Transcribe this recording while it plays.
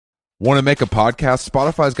Want to make a podcast?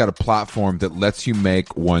 Spotify's got a platform that lets you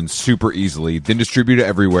make one super easily, then distribute it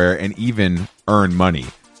everywhere, and even earn money.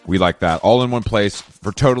 We like that. All in one place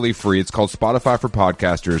for totally free. It's called Spotify for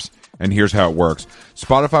Podcasters, and here's how it works.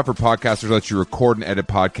 Spotify for Podcasters lets you record and edit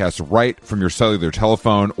podcasts right from your cellular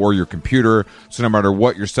telephone or your computer, so no matter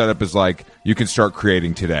what your setup is like, you can start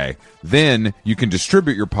creating today. Then you can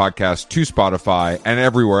distribute your podcast to Spotify and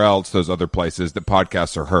everywhere else, those other places that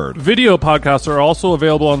podcasts are heard. Video podcasts are also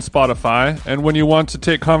available on Spotify, and when you want to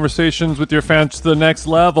take conversations with your fans to the next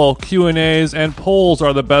level, Q&As and polls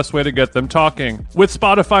are the best way to get them talking. With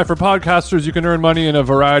Spotify for Podcasters, you can earn money in a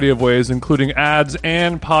variety of ways, including ads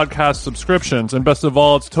and podcast subscriptions. And best of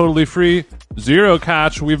all, it's totally free. Zero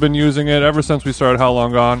catch. We've been using it ever since we started How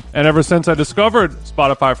Long Gone. And ever since I discovered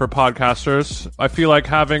Spotify for Podcasters, I feel like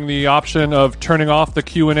having the option of turning off the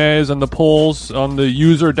Q&As and the polls on the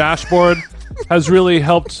user dashboard has really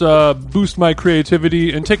helped boost my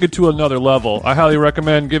creativity and take it to another level. I highly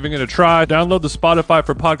recommend giving it a try. Download the Spotify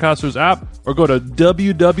for Podcasters app or go to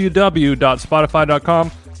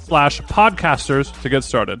www.spotify.com/podcasters to get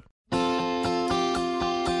started.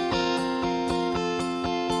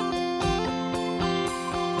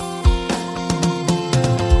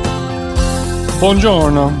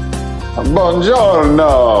 Buongiorno.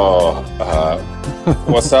 Buongiorno.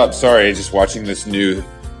 What's up? Sorry, just watching this new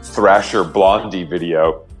Thrasher Blondie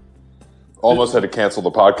video. Almost had to cancel the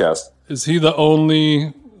podcast. Is he the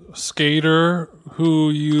only skater who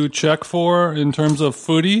you check for in terms of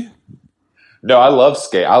footy? No, I love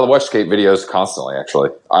skate. I watch skate videos constantly, actually.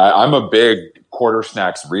 I'm a big Quarter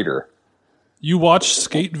Snacks reader. You watch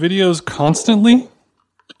skate videos constantly?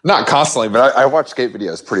 Not constantly, but I watch skate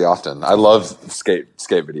videos pretty often. I love skate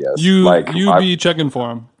videos. You be checking for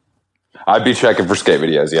them. I'd be checking for skate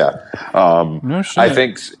videos, yeah. No shit. I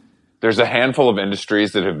think there's a handful of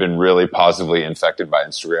industries that have been really positively infected by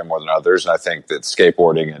Instagram more than others, and I think that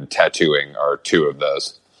skateboarding and tattooing are two of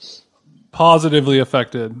those. Positively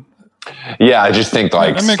affected. Yeah, I just think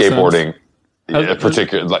like skateboarding,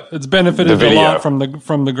 particularly, like it's benefited a lot from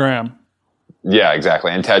the gram. Yeah,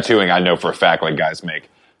 exactly. And tattooing, I know for a fact, like guys make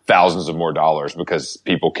thousands of more dollars because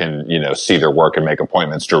people can, see their work and make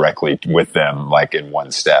appointments directly with them, like in one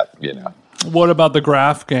step, What about the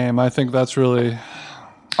graph game? I think that's really...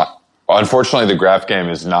 Unfortunately, the graph game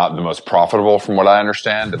is not the most profitable from what I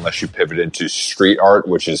understand, unless you pivot into street art,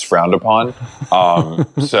 which is frowned upon.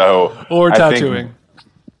 Or tattooing.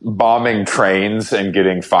 Bombing trains and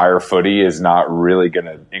getting fire footy is not really going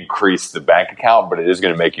to increase the bank account, but it is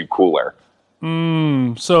going to make you cooler.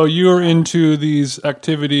 So you're into these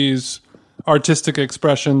activities, artistic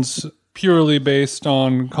expressions, purely based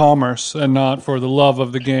on commerce and not for the love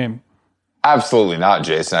of the game? Absolutely not,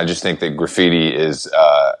 Jason. I just think that graffiti is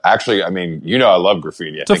actually, I love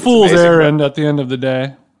graffiti. It's a fool's errand at the end of the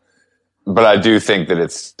day. But I do think that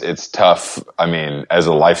it's tough. I mean, as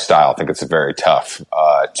a lifestyle, I think it's very tough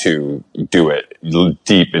to do it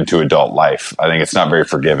deep into adult life. I think it's not very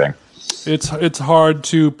forgiving. It's hard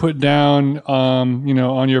to put down,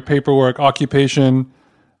 on your paperwork, occupation,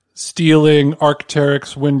 stealing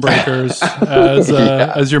Arc'teryx windbreakers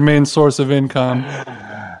as your main source of income.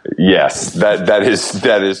 Yes, that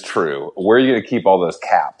is true. Where are you going to keep all those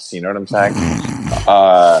caps? You know what I'm saying?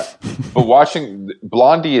 But watching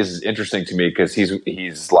Blondie is interesting to me because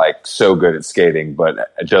he's like so good at skating,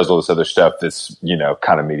 but does all this other stuff that's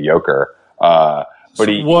kind of mediocre. But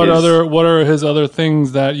what are his other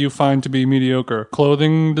things that you find to be mediocre?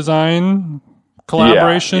 Clothing design,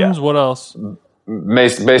 collaborations. Yeah. What else?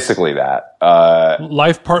 Basically that.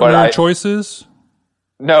 Life partner choices.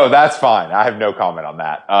 No, that's fine. I have no comment on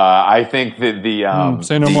that. I think that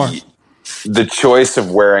say no more. The choice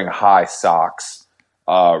of wearing high socks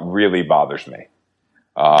really bothers me.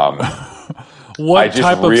 What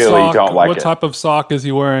type of sock is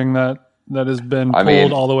he wearing that has been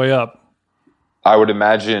pulled all the way up? I would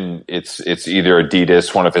imagine it's either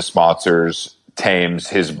Adidas, one of his sponsors, Thames,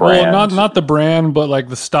 his brand. Well, not the brand, but like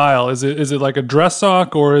the style. Is it like a dress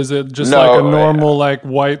sock or is it just like a normal like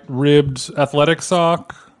white ribbed athletic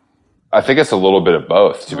sock? I think it's a little bit of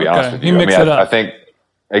both, to be honest with you. He mixed it up. I think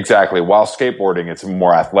exactly. While skateboarding, it's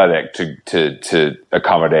more athletic to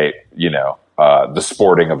accommodate the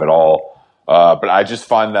sporting of it all. But I just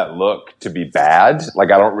find that look to be bad. Like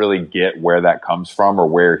I don't really get where that comes from or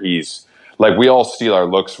where he's. Like, we all steal our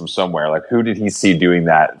looks from somewhere. Like, who did he see doing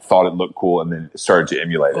that, thought it looked cool, and then started to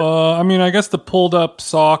emulate it? I guess the pulled-up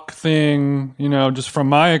sock thing, just from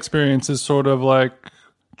my experience, is sort of like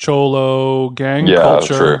cholo gang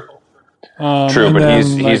culture. True, but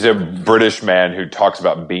he's a British man who talks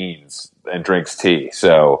about beans and drinks tea.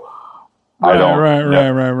 So I don't.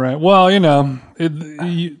 Right. Well,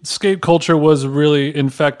 skate culture was really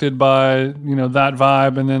infected by that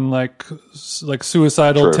vibe, and then like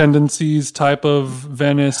suicidal tendencies type of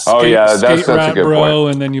Venice. Skate rap, bro.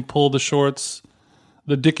 Point. And then you pull the shorts,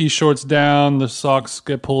 the Dickie shorts down, the socks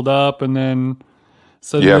get pulled up, and then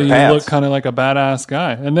suddenly you look kind of like a badass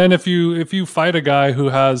guy. And then if you fight a guy who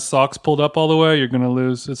has socks pulled up all the way, you're gonna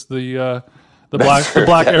lose. It's the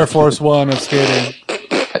black Air Force One of skating.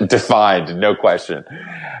 Defined, no question.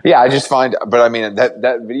 Yeah, I just find, but I mean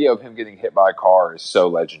that video of him getting hit by a car is so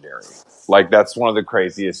legendary. Like that's one of the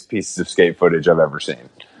craziest pieces of skate footage I've ever seen.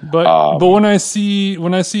 But when I see,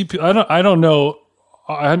 I don't know.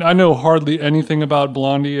 I know hardly anything about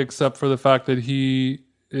Blondie except for the fact that he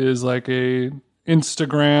is like a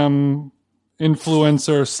Instagram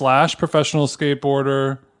influencer / professional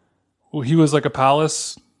skateboarder. He was like a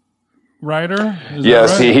Palace rider?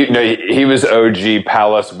 Yes, right? he was OG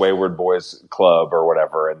Palace Wayward Boys Club or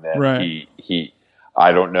whatever, and then he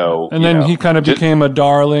I don't know. And then he kind of became a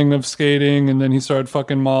darling of skating, and then he started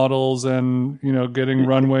fucking models and getting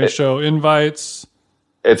runway show invites.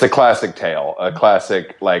 It's a classic tale, a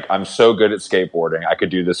classic like I'm so good at skateboarding, I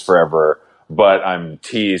could do this forever, but I'm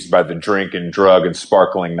teased by the drink and drug and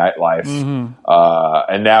sparkling nightlife,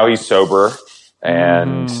 and now he's sober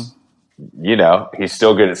and. He's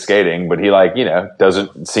still good at skating, but he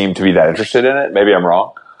doesn't seem to be that interested in it. Maybe I'm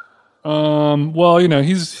wrong. Well,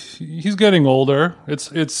 he's getting older.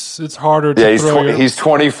 It's harder to he's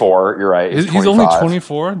 24. You're right. He's only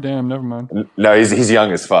 24. Damn, never mind. No, he's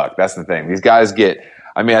young as fuck. That's the thing. These guys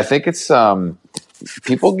I think it's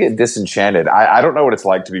people get disenchanted. I don't know what it's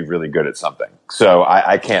like to be really good at something, so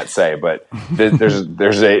I can't say. But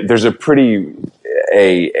there's a pretty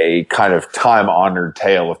a kind of time honored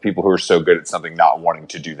tale of people who are so good at something not wanting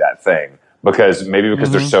to do that thing because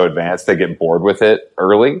they're so advanced they get bored with it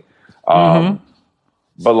early. But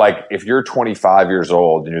like if you're 25 years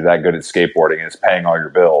old and you're that good at skateboarding and it's paying all your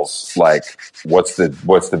bills, like what's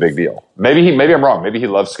the big deal? Maybe I'm wrong. Maybe he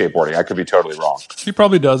loves skateboarding. I could be totally wrong. He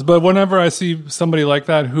probably does. But whenever I see somebody like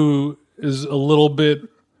that who is a little bit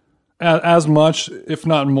as much, if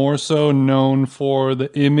not more so, known for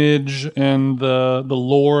the image and the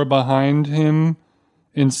lore behind him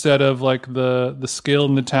instead of like the skill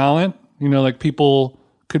and the talent, like people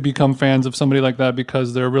could become fans of somebody like that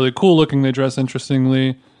because they're really cool looking, they dress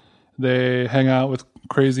interestingly, they hang out with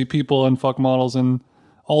crazy people and fuck models, and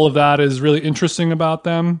all of that is really interesting about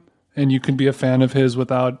them, and you can be a fan of his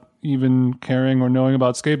without even caring or knowing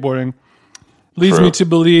about skateboarding. Leads me to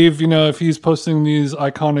believe, if he's posting these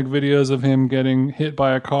iconic videos of him getting hit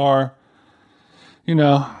by a car,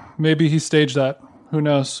 maybe he staged that. Who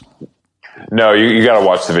knows? No, you got to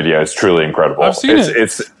watch the video. It's truly incredible. I've seen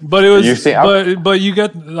it. But it was. But you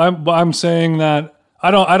get. I'm saying that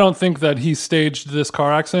I don't think that he staged this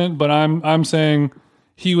car accident. But I'm saying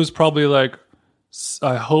he was probably like,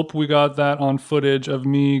 I hope we got that on footage of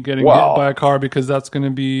me getting hit by a car because that's going to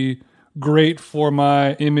be great for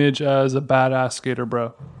my image as a badass skater,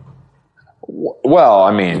 bro. Well,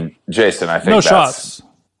 I mean, Jason, I think no shots.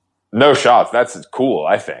 That's cool,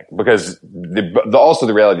 I think, because also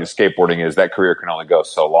the reality of skateboarding is that career can only go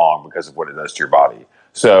so long because of what it does to your body.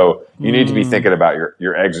 So you need to be thinking about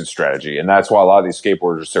your exit strategy. And that's why a lot of these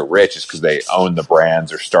skateboarders are so rich is because they own the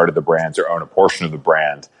brands or started the brands or own a portion of the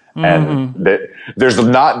brand. And there's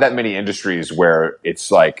not that many industries where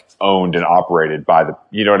it's like owned and operated by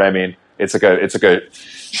you know what I mean? It's like a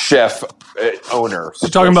chef owner. You're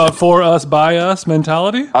talking about for us, by us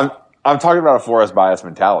mentality? I'm talking about a for us, by us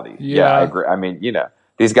mentality. Yeah, I agree. I mean,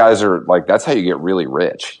 these guys are like, that's how you get really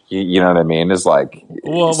rich. You know what I mean? Is like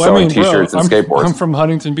selling t-shirts and skateboards. I'm from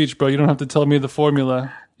Huntington Beach, bro. You don't have to tell me the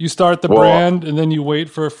formula. You start the brand and then you wait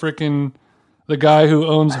for the guy who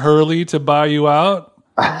owns Hurley to buy you out.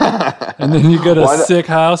 And then you get a sick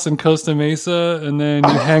house in Costa Mesa, and then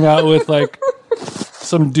you hang out with like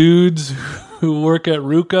some dudes who work at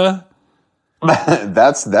Ruka.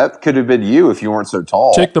 That could have been you if you weren't so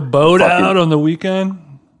tall. Take the boat out on the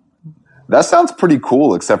weekend. That sounds pretty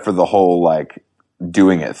cool, except for the whole like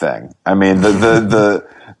doing it thing. I mean, the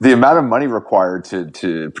amount of money required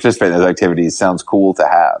to participate in those activities sounds cool to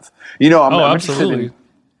have.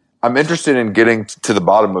 I'm interested in getting to the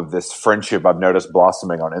bottom of this friendship I've noticed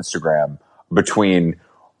blossoming on Instagram between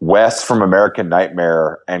Wes from American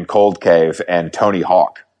Nightmare and Cold Cave and Tony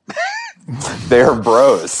Hawk. They're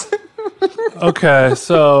bros. Okay,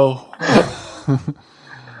 so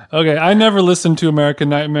I never listened to American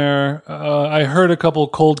Nightmare. I heard a couple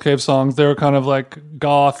Cold Cave songs. They were kind of like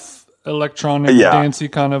goth, electronic, dancey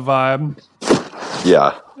kind of vibe.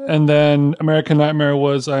 Yeah. And then American Nightmare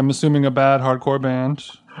was, I'm assuming, a bad hardcore band.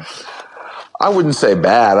 I wouldn't say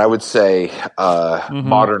bad. I would say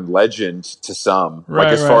modern legend to some. Right,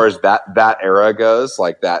 like as far as that era goes,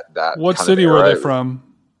 like that. What kind city of were era. they from?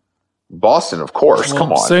 Boston, of course. Well,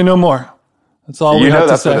 Come on. say no more. That's all we have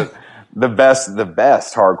to say. The best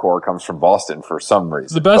hardcore comes from Boston for some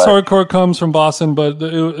reason. The best hardcore comes from Boston, but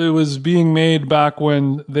it was being made back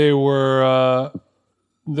when they were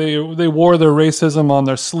they wore their racism on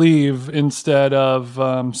their sleeve instead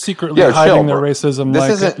of secretly hiding their racism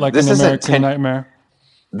like an American Nightmare.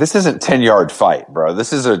 This isn't 10-yard fight, bro.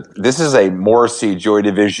 This is a Morrissey Joy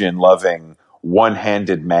Division loving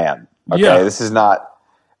one-handed man. Okay, Yeah. This is not.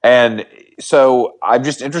 And so I'm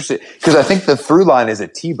just interested because I think the through line is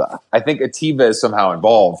Atiba. I think Atiba is somehow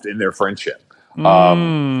involved in their friendship.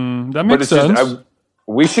 That makes sense.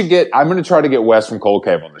 We should get. I'm going to try to get Wes from Cold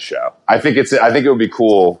Cave on the show. I think it would be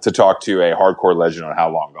cool to talk to a hardcore legend on How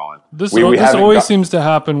Long Gone. This always seems to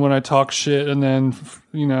happen when I talk shit, and then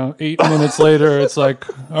 8 minutes later, it's like,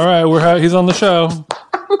 all right, he's on the show.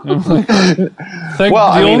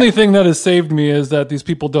 The only thing that has saved me is that these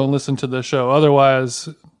people don't listen to the show. Otherwise,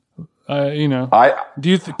 can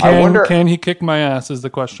he kick my ass? Is the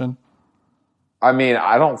question. I mean,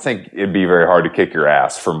 I don't think it'd be very hard to kick your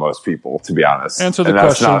ass for most people, to be honest. Answer the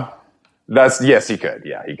question. Yes, he could.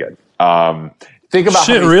 Yeah, he could. Think about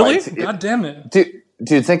shit. How many really? Fights, God damn it,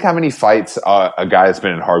 dude! Think how many fights a guy that's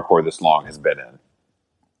been in hardcore this long has been in.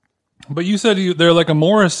 But you said they're like a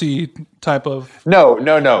Morrissey type of. No.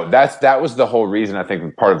 That was the whole reason I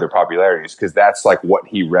think part of their popularity is because that's like what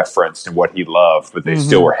he referenced and what he loved, but they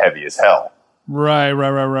still were heavy as hell. Right.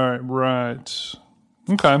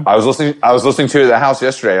 Okay. I was listening to it at the house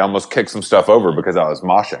yesterday. I almost kicked some stuff over because I was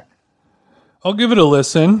moshing. I'll give it a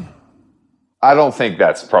listen. I don't think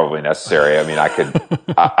that's probably necessary. I mean, I could.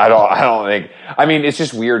 I don't think. I mean, it's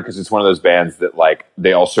just weird because it's one of those bands that like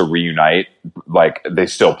they also reunite. Like they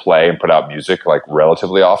still play and put out music like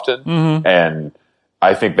relatively often, and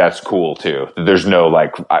I think that's cool too. There's no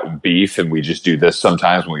like beef, and we just do this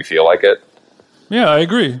sometimes when we feel like it. Yeah, I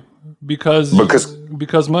agree because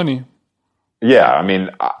money. Yeah, I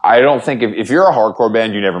mean, I don't think if you're a hardcore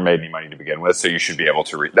band, you never made any money to begin with, so you should be able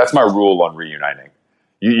to. That's my rule on reuniting.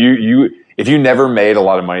 If you never made a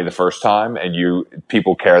lot of money the first time and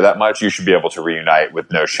people care that much, you should be able to reunite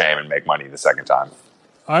with no shame and make money the second time.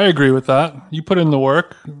 I agree with that. You put in the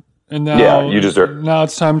work, and now you deserve. Now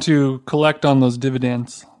it's time to collect on those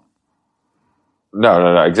dividends.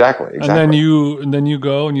 No, exactly. And then you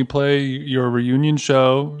go and you play your reunion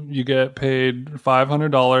show. You get paid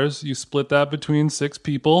 $500. You split that between 6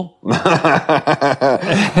 people,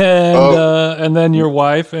 and then your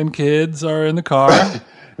wife and kids are in the car.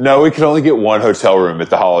 No, we could only get one hotel room at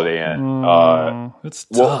the Holiday Inn. It's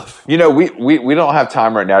tough. We don't have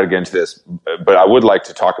time right now to get into this, but I would like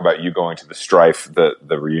to talk about you going to the Strife, the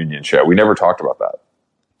reunion show. We never talked about that.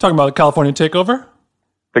 Talking about the California Takeover?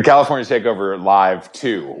 The California Takeover Live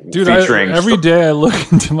 2. Dude, every day I look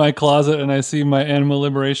into my closet and I see my Animal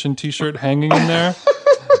Liberation t-shirt hanging in there.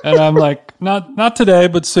 And I'm like, not today,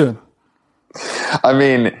 but soon. I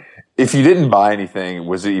mean, if you didn't buy anything,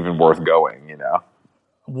 was it even worth going,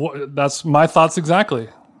 That's my thoughts exactly.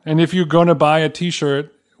 And if you're going to buy a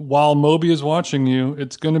t-shirt while Moby is watching you,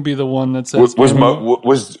 it's going to be the one that says...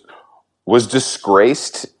 Was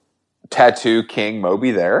disgraced Tattoo King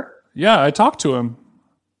Moby there? Yeah, I talked to him.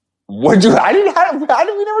 How did we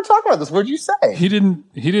never talk about this? What'd you say? He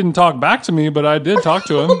didn't talk back to me, but I did talk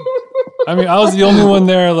to him. I mean, I was the only one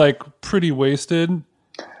there, like pretty wasted.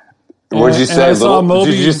 What'd you say?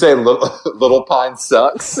 Did you say Little Pine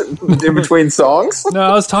sucks in between songs? No,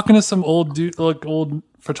 I was talking to some old dude, like old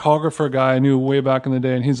photographer guy I knew way back in the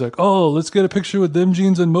day, and he's like, "Oh, let's get a picture with them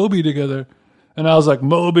jeans and Moby together." And I was like,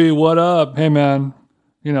 "Moby, what up? Hey, man.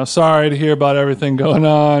 Sorry to hear about everything going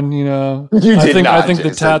on. I think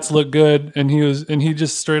the tats look good." And he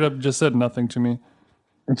just straight up just said nothing to me.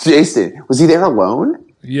 Jason, was he there alone?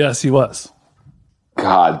 Yes, he was.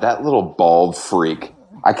 God, that little bald freak.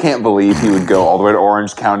 I can't believe he would go all the way to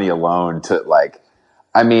Orange County alone to it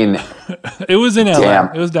was in LA.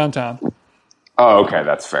 Damn. It was downtown. Oh, okay,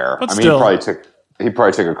 that's fair. But still, he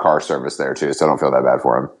probably took a car service there too, so I don't feel that bad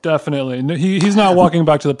for him. Definitely. No, he's not walking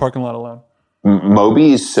back to the parking lot alone.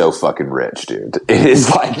 Moby is so fucking rich, dude. It is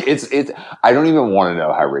like it's. I don't even want to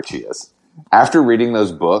know how rich he is. After reading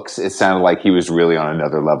those books, it sounded like he was really on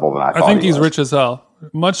another level than I thought. I think he's rich as hell.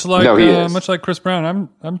 Much like Chris Brown.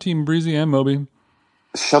 I'm Team Breezy and Moby.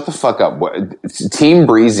 Shut the fuck up. Team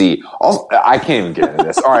Breezy. I can't even get into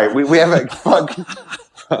this. All right, we have a fuck.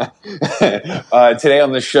 Today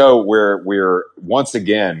on the show, we're once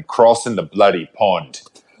again crossing the bloody pond.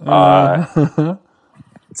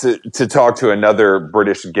 to talk to another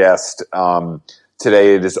British guest.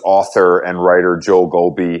 Today it is author and writer Joel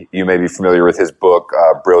Golby. You may be familiar with his book,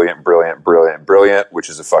 Brilliant, Brilliant, Brilliant, Brilliant, which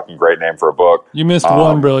is a fucking great name for a book. You missed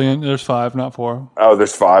one brilliant. There's 5, not 4. Oh,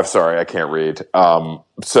 there's 5. Sorry, I can't read.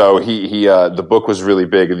 So he the book was really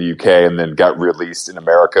big in the UK and then got released in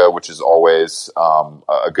America, which is always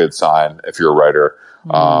a good sign if you're a writer.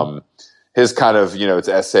 His kind of, it's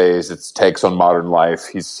essays, it's takes on modern life.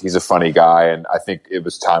 He's a funny guy, and I think it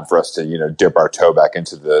was time for us to, dip our toe back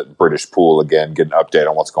into the British pool again, get an update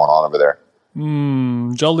on what's going on over there.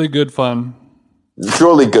 Jolly good fun.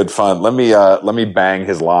 Jolly good fun. Let me bang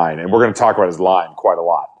his line, and we're going to talk about his line quite a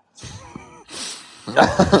lot.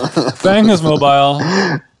 Bang his mobile.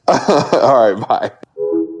 All right, bye.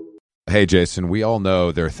 Hey, Jason, we all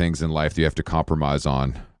know there are things in life that you have to compromise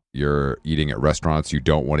on. You're eating at restaurants you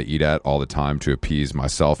don't want to eat at all the time to appease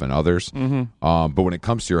myself and others. But when it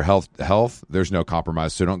comes to your health, there's no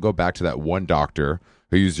compromise. So don't go back to that one doctor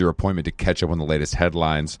who used your appointment to catch up on the latest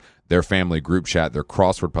headlines, their family group chat, their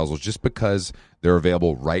crossword puzzles, just because they're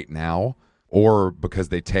available right now or because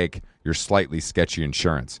they take your slightly sketchy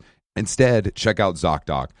insurance. Instead, check out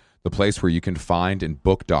ZocDoc, the place where you can find and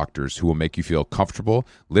book doctors who will make you feel comfortable,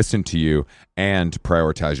 listen to you, and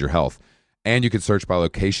prioritize your health. And you can search by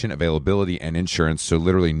location, availability, and insurance, so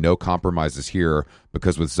literally no compromises here,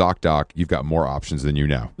 because with ZocDoc, you've got more options than you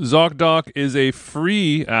know. ZocDoc is a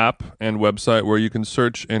free app and website where you can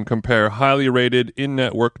search and compare highly rated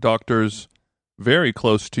in-network doctors very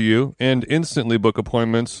close to you and instantly book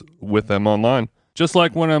appointments with them online. Just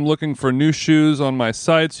like when I'm looking for new shoes on my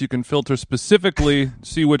sites, you can filter specifically,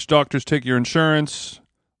 see which doctors take your insurance,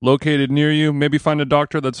 located near you, maybe find a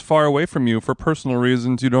doctor that's far away from you for personal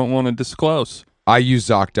reasons you don't want to disclose. I use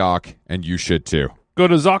ZocDoc, and you should too. Go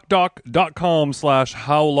to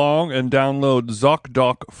ZocDoc.com/howlong and download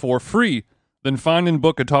ZocDoc for free. Then find and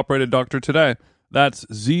book a top-rated doctor today. That's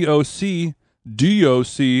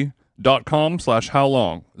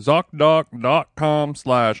ZocDoc.com/howlong.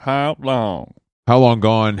 ZocDoc.com/howlong. How Long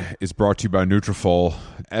Gone is brought to you by Nutrafol.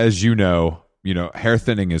 As you know, hair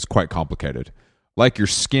thinning is quite complicated. Like your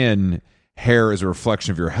skin, hair is a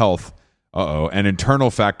reflection of your health. And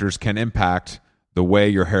internal factors can impact the way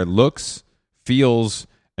your hair looks, feels,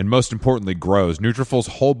 and most importantly, grows. Nutrafol's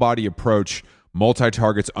whole body approach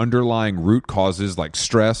multi-targets underlying root causes like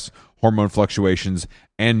stress, hormone fluctuations,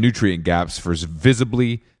 and nutrient gaps for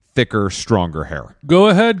visibly thicker, stronger hair. Go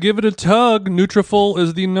ahead, give it a tug. Nutrafol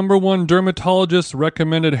is the #1 dermatologist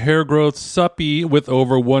recommended hair growth suppy with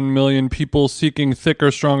over 1 million people seeking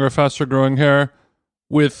thicker, stronger, faster growing hair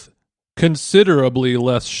with considerably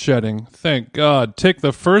less shedding. Thank God. Take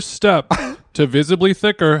the first step to visibly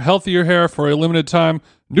thicker, healthier hair for a limited time.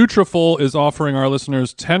 Nutrafol is offering our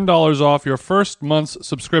listeners $10 off your first month's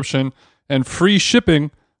subscription and free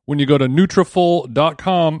shipping when you go to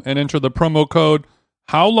Nutrafol.com and enter the promo code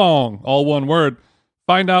HOWLONG, all one word.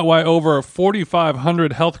 Find out why over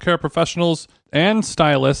 4,500 healthcare professionals and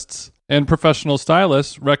stylists and professional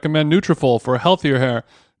stylists recommend Nutrafol for healthier hair.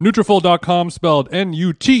 Nutrafol.com, spelled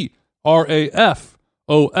Nutrafol.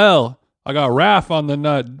 I got RAF on the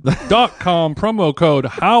nut. .com, promo code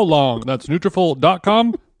HOWLONG. That's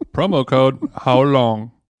Nutrafol.com, promo code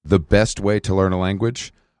HOWLONG. The best way to learn a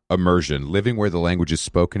language? Immersion, living where the language is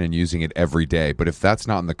spoken and using it every day. But if that's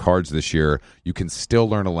not in the cards this year, you can still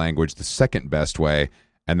learn a language the second best way,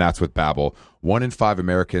 and that's with Babbel. 1 in 5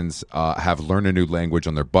 Americans have learned a new language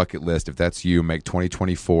on their bucket list. If that's you, make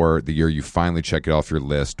 2024 the year you finally check it off your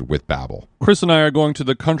list with Babbel. Chris and I are going to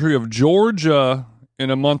the country of Georgia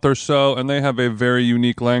in a month or so, and they have a very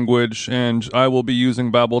unique language, and I will be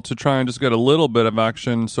using Babbel to try and just get a little bit of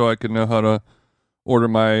action so I can know how to order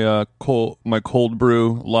my cold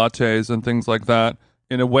brew lattes and things like that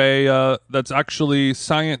in a way that's actually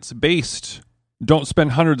science-based. Don't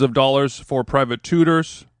spend hundreds of dollars for private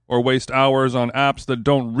tutors or waste hours on apps that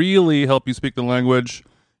don't really help you speak the language.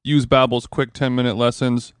 Use Babbel's quick 10-minute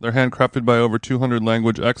lessons. They're handcrafted by over 200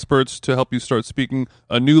 language experts to help you start speaking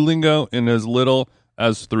a new lingo in as little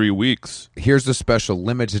as 3 weeks. Here's the special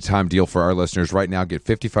limited time deal for our listeners. Right now, get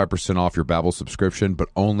 55% off your Babbel subscription, but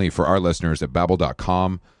only for our listeners at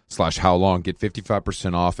Babbel.com/howlong. Get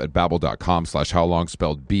 55% off at Babbel.com/howlong,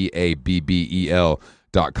 spelled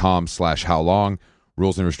BABBEL.com/howlong.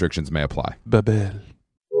 Rules and restrictions may apply. Babbel.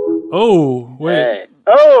 Oh, wait. Hey.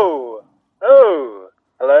 Oh, hello?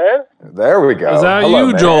 There we go. Is that Hello,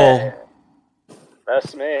 you, man. Joel?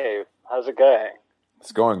 That's me. How's it going?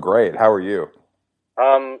 It's going great. How are you?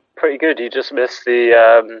 Pretty good. You just missed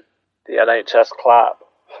the NHS clap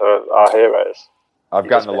for our heroes. I've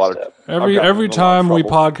gotten a lot of Every time we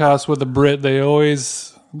podcast with a Brit, they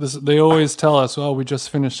always They always tell us, "Oh, we just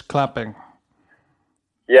finished clapping."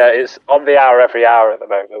 Yeah, it's on the hour every hour at the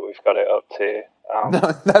moment. We've got it up to.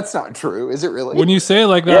 No, that's not true. Is it really? When you say it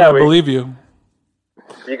like that, I believe you.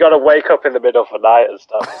 You got to wake up in the middle of the night and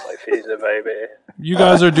stuff. It's like, feed the baby. You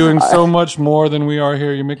guys are doing so much more than we are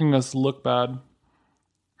here. You're making us look bad.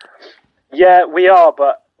 Yeah, we are,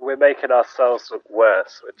 but we're making ourselves look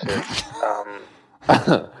worse, which is...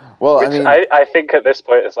 well, which I think at this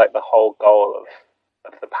point is like the whole goal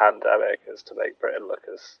of the pandemic is to make Britain look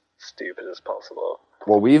as stupid as possible.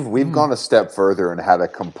 Well, we've gone a step further and had a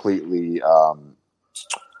completely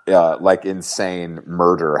like insane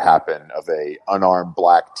murder happen of a unarmed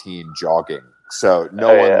black teen jogging. So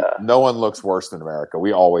no one looks worse than America.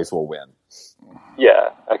 We always will win. Yeah.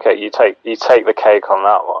 Okay. You take the cake on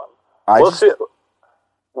that one.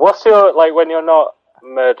 What's your like when you're not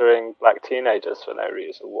murdering black teenagers for no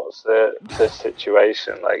reason? What's the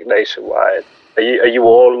situation like nationwide? Are you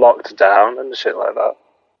all locked down and shit like that?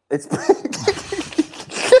 It's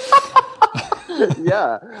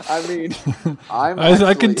yeah. I mean,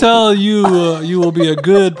 I can tell you will be a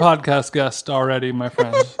good podcast guest already, my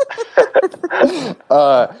friend.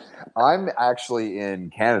 I'm actually in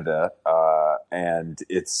Canada, and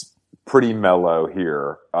it's pretty mellow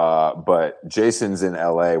here. But Jason's in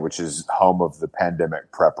LA, which is home of the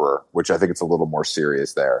pandemic prepper, which I think it's a little more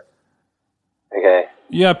serious there. Okay.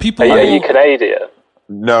 Yeah, people. Are you Canadian?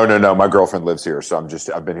 No. My girlfriend lives here, so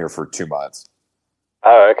I've been here for 2 months.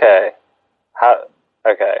 Oh, okay.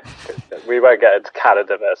 Okay. We won't get into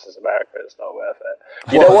Canada versus America. It's not worth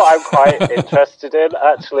it. You know what I'm quite interested in,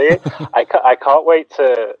 actually? I can't wait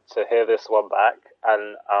to hear this one back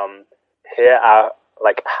and hear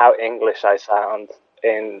how English I sound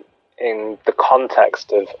in the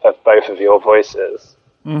context of both of your voices.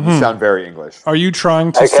 Mm-hmm. You sound very English. Are you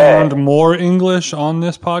trying to sound more English on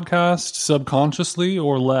this podcast subconsciously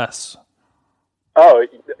or less? Oh,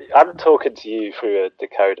 I'm talking to you through a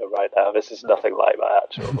decoder right now. This is nothing like my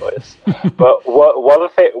actual voice. But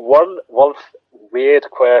one weird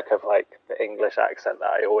quirk of like the English accent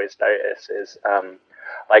that I always notice is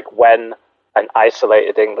like when an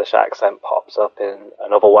isolated English accent pops up in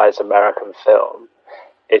an otherwise American film,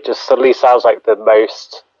 it just suddenly sounds like the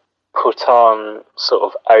most put on sort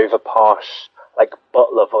of over posh like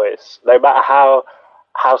butler voice. No matter how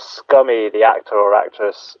scummy the actor or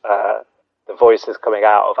actress the voice is coming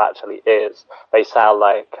out of actually is, they sound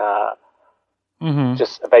like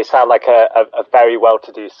they sound like a very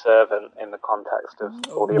well-to-do servant in the context of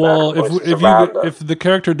all the American voices around them. If the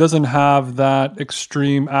character doesn't have that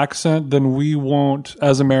extreme accent, then we won't,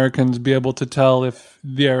 as Americans, be able to tell if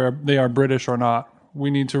they are British or not. We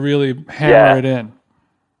need to really hammer it in.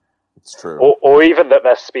 It's true. Or even that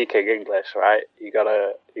they're speaking English, right? You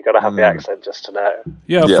gotta have the accent just to know.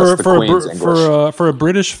 Yeah, for a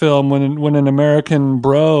British film, when an American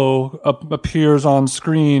bro appears on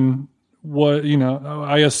screen,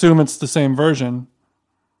 I assume it's the same version.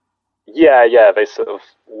 Yeah, they sort of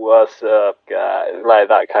what's up, guys, like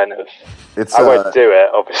that kind of. I won't do it,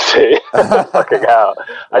 obviously. Fucking hell!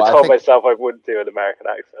 Well, I told myself I wouldn't do an American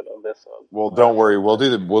accent on this one. Well, don't worry, we'll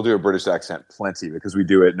do a British accent plenty because we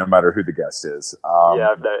do it no matter who the guest is. Yeah,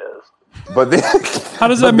 I've noticed. But how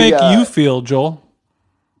does that make you feel, Joel?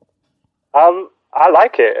 I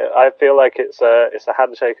like it. I feel like it's a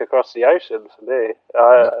handshake across the ocean for me.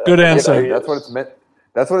 Good answer. That's what it's meant.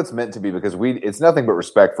 That's what it's meant to be because it's nothing but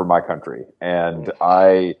respect for my country. And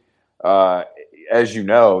as you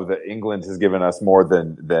know, that England has given us more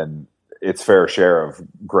than its fair share of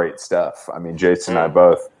great stuff. I mean, Jason and I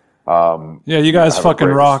both. Yeah, you guys fucking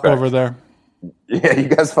rock over there. Yeah, you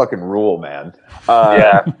guys fucking rule, man.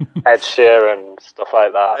 Yeah, Ed Sheeran, stuff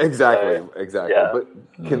like that. Exactly. Yeah. But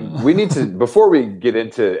we need to, before we get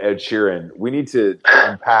into Ed Sheeran, we need to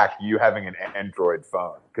unpack you having an Android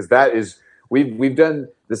phone because that is. We've done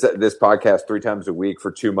this podcast 3 times a week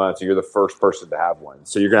for 2 months, and you're the first person to have one.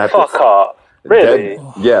 So you're gonna have fuck off. Really?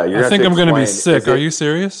 Yeah. I think I'm gonna be sick. Are you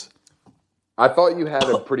serious? I thought you had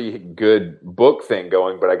a pretty good book thing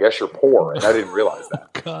going, but I guess you're poor, and I didn't realize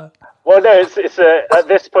that. God. Well, no, it's at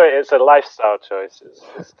this point it's a lifestyle choice.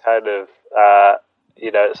 It's kind of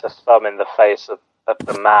it's a thumb in the face of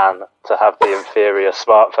the man to have the inferior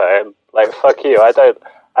smartphone. Like fuck you, I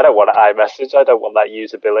don't want an iMessage. I don't want that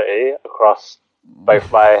usability across both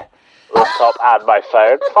my laptop and my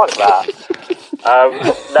phone. Fuck that.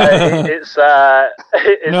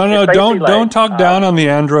 Don't talk down on the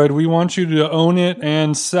Android. We want you to own it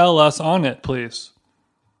and sell us on it, please.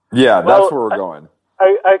 Yeah, that's where we're going.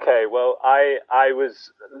 Okay, well, I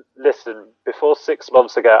was, listen, before 6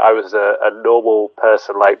 months ago, I was a normal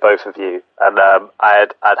person like both of you, and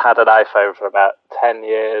I'd had an iPhone for about 10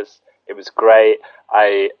 years. It was great.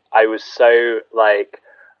 I was so like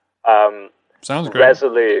Sounds great.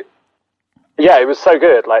 resolute. Yeah, it was so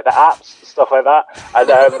good, like the apps, stuff like that.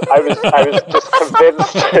 And I was just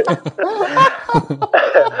convinced.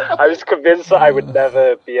 I was convinced that I would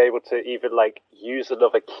never be able to even like use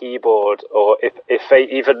another keyboard, or if they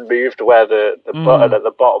even moved where the button at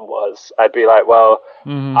the bottom was, I'd be like, well,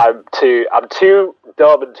 I'm too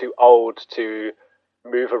dumb and too old to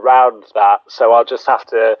move around that, so I'll just have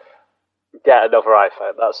to get another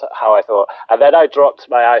iPhone. That's how I thought. And then I dropped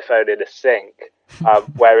my iPhone in a sink,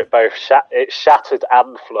 where it both shattered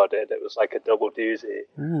and flooded. It was like a double doozy.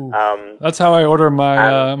 That's how I order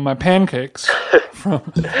my my pancakes from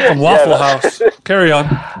Waffle House. Carry on.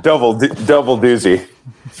 Double doozy. Double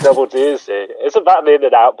doozy. Isn't that an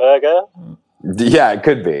In-N-Out burger? Yeah, it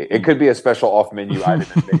could be. It could be a special off-menu item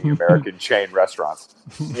in many American chain restaurants.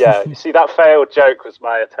 Yeah, you see, that failed joke was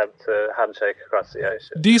my attempt to handshake across the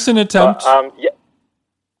ocean. Decent attempt. But, yeah,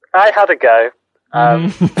 I had a go.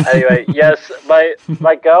 Anyway, yes,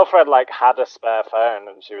 my girlfriend like had a spare phone,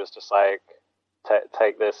 and she was just like,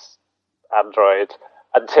 "Take this Android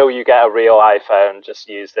until you get a real iPhone. Just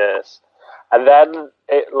use this." And then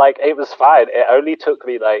it was fine. It only took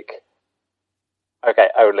me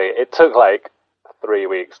it took like 3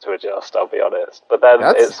 weeks to adjust. I'll be honest, but then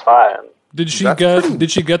it's fine. Did she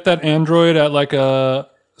get that Android at like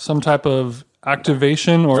some type of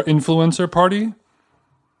activation or influencer party?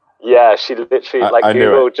 Yeah, she literally I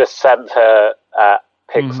Google just sent her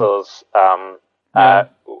pixels.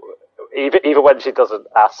 Even when she doesn't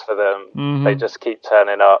ask for them, they just keep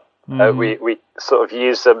turning up. We sort of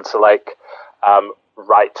use them to like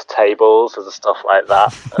write tables and stuff like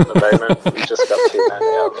that at the moment. We just got too many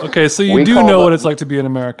of them. Okay, so you do know what it's like to be an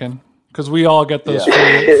American, because we all get those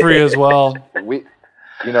free as well.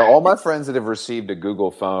 All my friends that have received a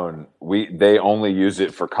Google phone, they only use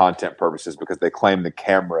it for content purposes because they claim the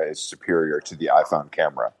camera is superior to the iPhone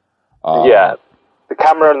camera. The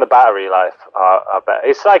camera and the battery life are better.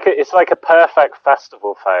 It's like a perfect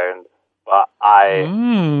festival phone, but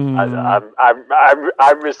I'm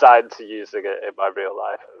resigned to using it in my real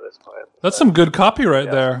life at this point. That's some good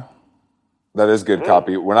copyright there. That is good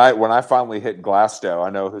copy. When I finally hit Glasto, I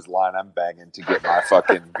know whose line I'm banging to get my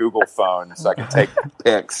fucking Google phone so I can take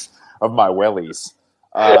pics of my wellies.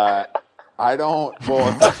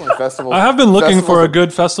 Unfortunately, festivals. I have been looking for a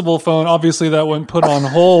good festival phone. Obviously, that went put on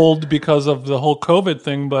hold because of the whole COVID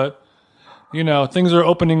thing, but things are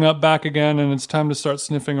opening up back again, and it's time to start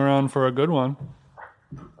sniffing around for a good one.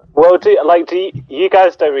 Well, you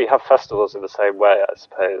guys don't really have festivals in the same way, I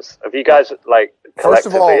suppose? Have you guys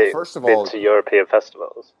collectively been to European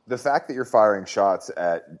festivals? The fact that you're firing shots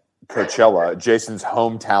at Coachella, Jason's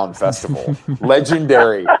hometown festival,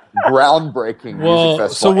 legendary, groundbreaking music festival.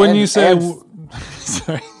 So when you say,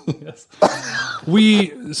 sorry, yes,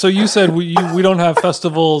 you said we don't have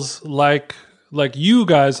festivals like you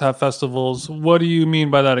guys have festivals. What do you mean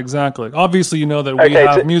by that exactly? Obviously, you know that we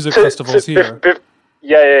have music festivals here.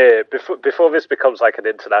 Yeah. Before this becomes like an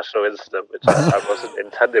international incident, which I wasn't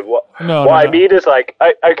intending. What I mean is like,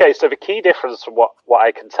 okay, so the key difference from what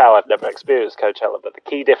I can tell, I've never experienced Coachella, but the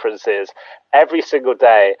key difference is every single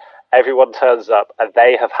day, everyone turns up and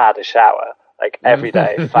they have had a shower, like every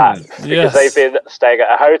day, because they've been staying at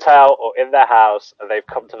a hotel or in their house and they've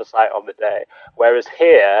come to the site on the day. Whereas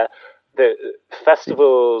here, the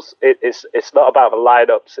festivals, it's not about the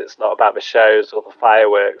lineups, it's not about the shows or the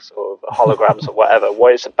fireworks or the holograms or whatever.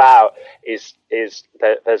 What it's about is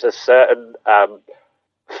there's a certain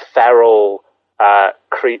feral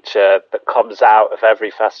creature that comes out of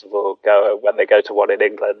every festival goer when they go to one in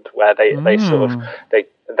England, where they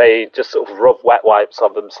just sort of rub wet wipes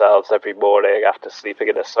on themselves every morning after sleeping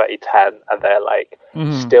in a sweaty tent, and they're like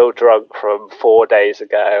still drunk from 4 days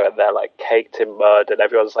ago, and they're like caked in mud, and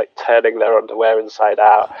everyone's like turning their underwear inside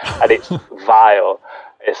out, and it's vile.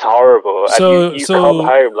 It's horrible. So, and you come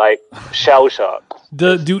home like shell shocked.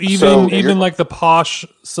 Do even like the posh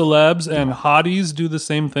celebs and hotties do the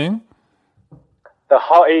same thing? The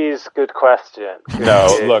hotties, good question. No,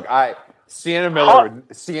 look, Sienna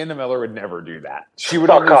Miller would never do that. She would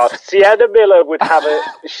Sienna Miller would have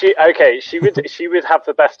she would have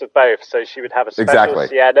the best of both. So she would have a special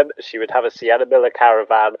Sienna. She would have a Sienna Miller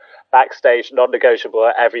caravan, backstage, non-negotiable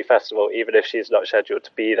at every festival, even if she's not scheduled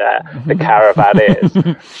to be there. The caravan is.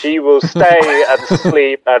 She will stay and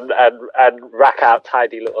sleep and rack out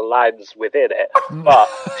tiny little lines within it, but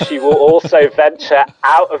she will also venture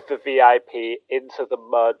out of the VIP into the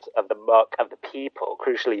mud and the muck and the people,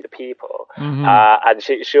 crucially the people, and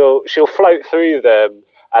she'll float through them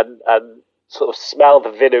and sort of smell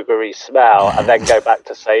the vinegary smell and then go back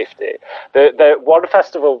to safety. The one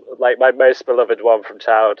festival, like my most beloved one from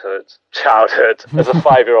childhood, as a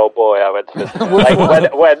 5-year-old boy, I went to visit. Like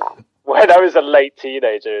when I was a late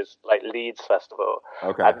teenager, is like Leeds Festival.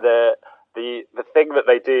 Okay. And the thing that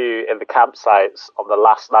they do in the campsites on the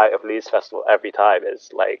last night of Leeds Festival every time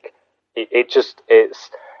is like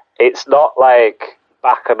it's not like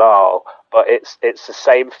bacchanal, but it's the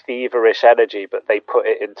same feverish energy, but they put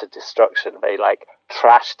it into destruction. They like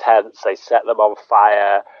trash tents, they set them on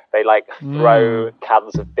fire, they like throw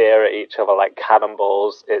cans of beer at each other like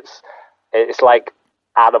cannonballs. It's like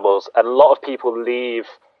animals, and a lot of people leave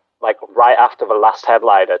like right after the last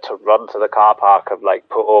headliner to run to the car park and like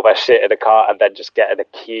put all their shit in a car and then just get in a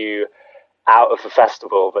queue out of the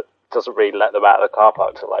festival, but doesn't really let them out of the car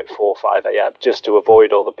park till like 4 or 5 a.m. just to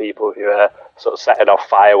avoid all the people who are sort of setting off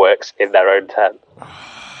fireworks in their own tent.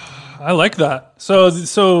 I like that. So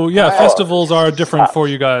yeah, festivals are different for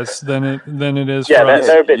you guys than it is for us.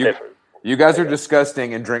 They're a bit different. You guys are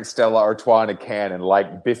disgusting and drink Stella Artois in a can and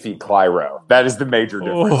like Biffy Clyro. That is the major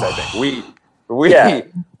difference, I think.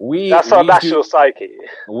 We that's our national psyche.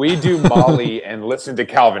 We do Molly and listen to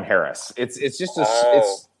Calvin Harris. It's just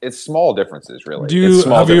it's small differences, really.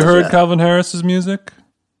 Have you heard Calvin Harris's music?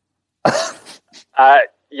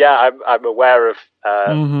 Yeah, I'm aware of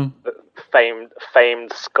the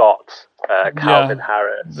famed Scot Calvin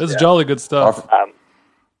Harris. It's jolly good stuff.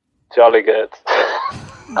 Jolly good.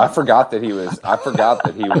 I forgot that he was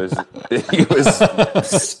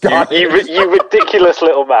Scottish. You ridiculous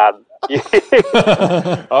little man.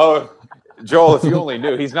 Oh, Joel, if you only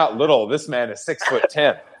knew, he's not little. This man is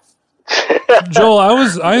 6'10". Joel,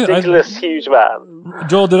 ridiculous huge man.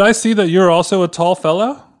 Joel, did I see that you're also a tall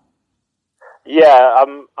fellow? Yeah,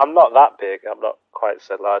 I'm not that big. I'm not quite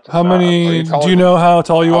so large. How many? Do you know how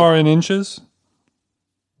tall you are in inches?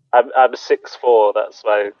 I'm 6'4". That's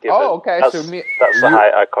my given. Oh, okay. That's the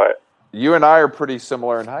height I quote. You and I are pretty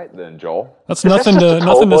similar in height, then, Joel. That's nothing to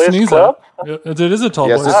sneeze at. It is a tall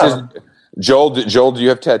boy. Yes, Joel. Joel, do you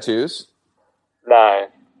have tattoos? No.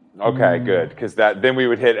 Okay, good. Because then we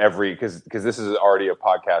would hit because this is already a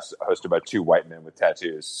podcast hosted by 2 white men with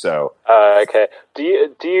tattoos. So. Okay. Do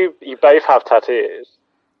you both have tattoos?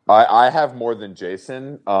 I have more than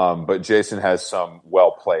Jason, but Jason has some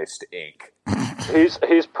well placed ink. Who's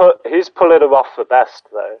pulling them off the best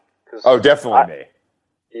though? Oh, definitely me.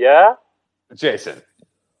 Yeah, Jason.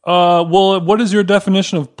 Well, what is your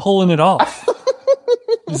definition of pulling it off?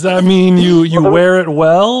 Does that mean you wear it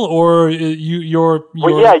well, or you're?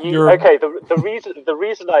 Okay. The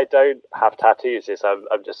reason I don't have tattoos is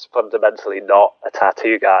I'm just fundamentally not a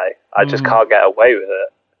tattoo guy. I just can't get away with it.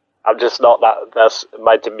 I'm just not that. That's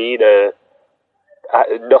my demeanor.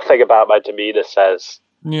 Nothing about my demeanor says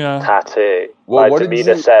tattoo. Well, my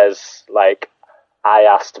demeanor says like I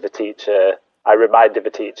asked the teacher. I reminded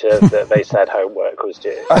the teacher that they said homework was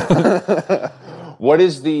due. What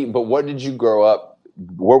did you grow up?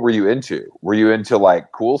 What were you into? Were you into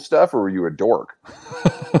like cool stuff, or were you a dork?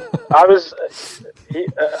 I was.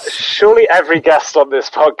 Surely every guest on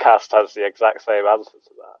this podcast has the exact same answer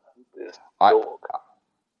to that. Dork.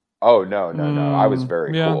 Oh no! I was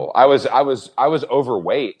very cool. I was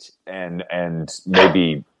overweight and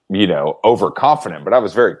maybe overconfident, but I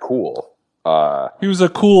was very cool. He was a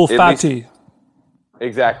cool fatty.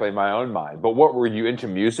 Exactly, in my own mind. But what were you into,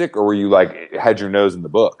 music, or were you like had your nose in the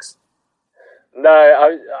books? No,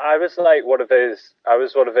 I was like one of those. I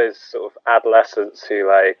was one of those sort of adolescents who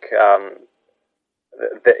like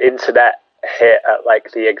the internet hit at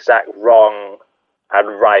like the exact wrong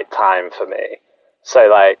and right time for me. So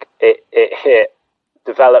like it hit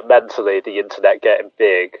developmentally, the internet getting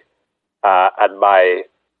big, and my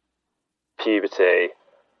puberty.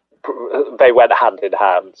 They went hand in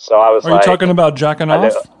hand. So I was. Are you talking about jacking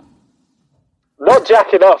off? Not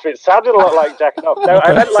jacking off. It sounded a lot like jacking off. No,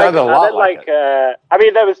 okay. I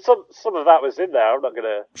mean, there was some of that was in there. I'm not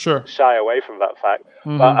going to shy away from that fact,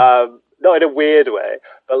 but not in a weird way.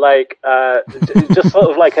 But like, just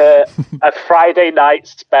sort of like a Friday night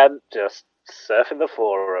spent just surfing the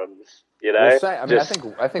forums. You know,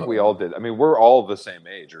 I think we all did. I mean, we're all the same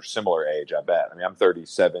age or similar age. I bet. I mean, I'm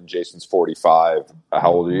 37. Jason's 45.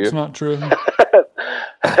 How old are you? It's not true.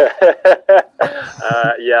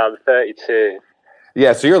 Yeah, I'm 32.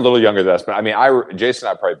 Yeah, so you're a little younger than us, but I mean, Jason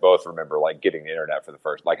and I probably both remember like getting the internet for the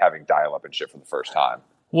first, like having dial-up and shit for the first time.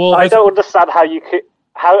 Well, I don't understand how you could.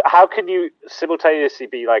 How can you simultaneously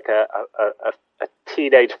be like a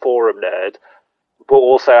teenage forum nerd, but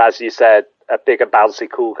also, as you said, a big and bouncy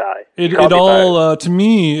cool guy? it all to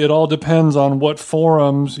me, it all depends on what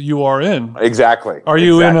forums you are in. Exactly. Are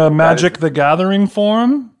you in a Magic the Gathering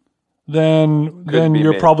forum? Then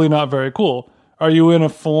you're probably not very cool. Are you in a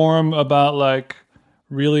forum about like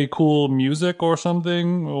really cool music or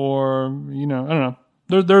something, or I don't know.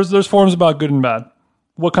 There's forums about good and bad.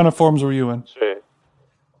 What kind of forums were you in? True.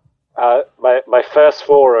 My first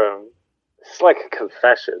forum, it's like a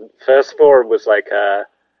confession. First forum was like an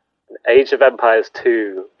Age of Empires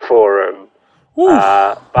 2 forum.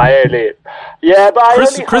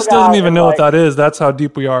 Chris doesn't even know what that is. That's how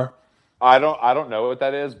deep we are. I don't know what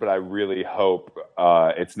that is, but I really hope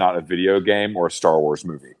it's not a video game or a Star Wars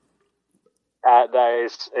movie. No,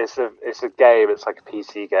 it's a game. It's like a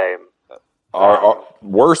PC game.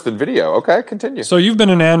 Worse than video. Okay, continue. So you've been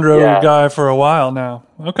an Android guy for a while now.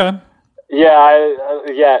 Okay. Yeah,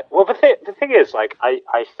 yeah. Well, the thing is, like, I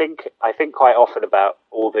think quite often about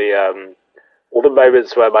all the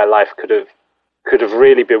moments where my life could have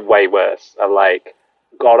really been way worse, and like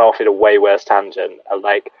gone off in a way worse tangent, and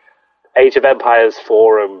like Age of Empires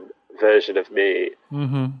forum version of me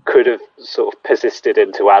could have sort of persisted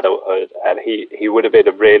into adulthood, and he would have been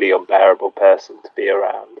a really unbearable person to be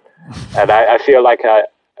around. And I feel like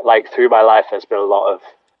through my life there's been a lot of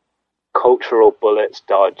cultural bullets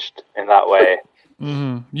dodged in that way.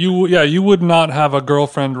 You would not have a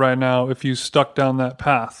girlfriend right now if you stuck down that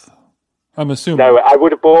path, I'm assuming. No, I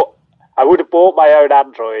would have bought my own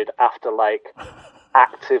Android after like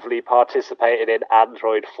actively participating in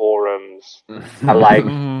Android forums and like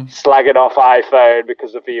slagging off iPhone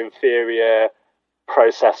because of the inferior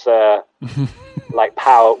processor like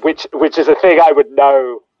power, which is a thing I would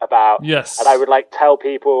know about. Yes. And I would like tell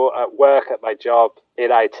people at work at my job in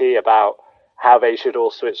IT about how they should all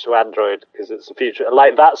switch to Android because it's the future. And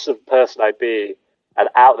like that's the person I'd be. And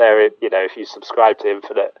out there, if you subscribe to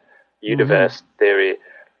Infinite Universe theory,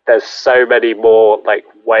 there's so many more, like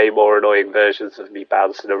way more annoying versions of me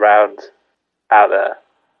bouncing around out there.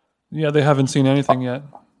 Yeah, they haven't seen anything yet.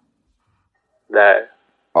 No.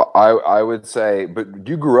 I would say, but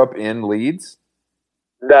you grew up in Leeds?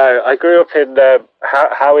 No, I grew up in.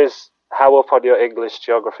 How up on your English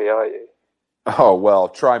geography are you? Oh well,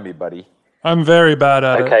 try me, buddy. I'm very bad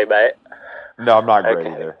at it. Okay, mate. No, I'm not great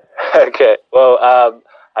either. Okay, well,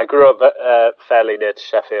 I grew up fairly near to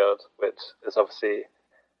Sheffield, which is obviously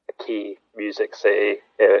a key music city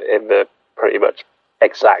in the pretty much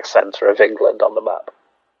exact centre of England on the map.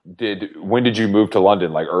 When did you move to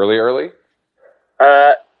London? Like early?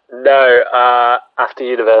 No, after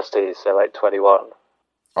university, so like 21.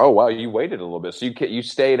 Oh wow, you waited a little bit, so you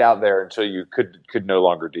stayed out there until you could no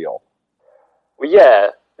longer deal. Well,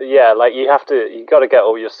 yeah, like you got to get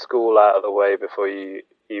all your school out of the way before you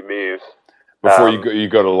move. Before you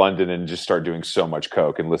go to London and just start doing so much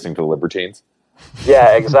coke and listening to Libertines.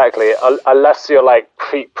 Yeah, exactly. Unless you're like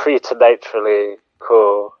preternaturally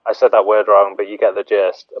cool. I said that word wrong, but you get the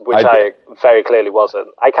gist. Which I very clearly wasn't.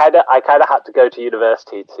 I kind of had to go to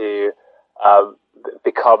university to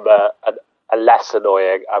become a less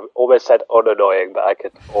annoying. I almost said unannoying, but I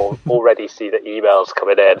could already see the emails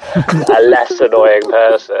coming in. A less annoying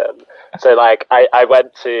person. So like I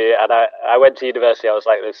went to university. I was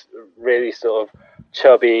like this really sort of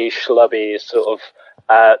chubby, schlubby sort of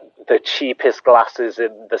the cheapest glasses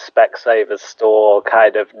in the Specsavers store,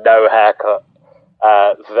 kind of no haircut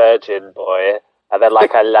virgin boy. And then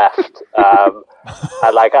like I left,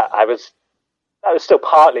 and like I was still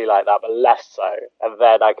partly like that, but less so. And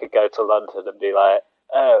then I could go to London and be like,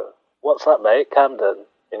 "Oh, what's that, mate? Camden,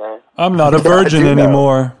 you know." I'm not a virgin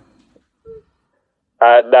anymore.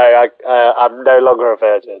 No, I'm no longer a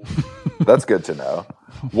virgin. That's good to know.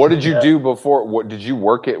 What did you do before? What did you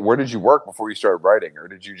work at? Where did you work before you started writing, or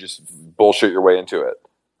did you just bullshit your way into it?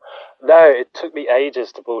 No, it took me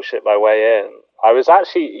ages to bullshit my way in. I was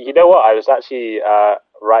actually, you know what? I was actually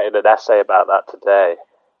writing an essay about that today.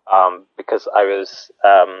 Because I was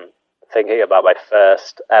thinking about my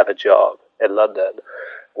first ever job in London,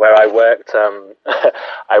 where I worked.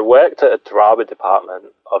 I worked at a drama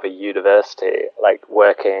department of a university, like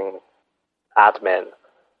working admin,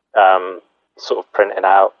 sort of printing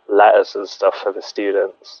out letters and stuff for the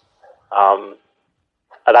students.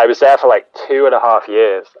 And I was there for like 2.5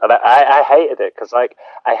 years, and I hated it because like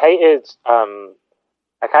I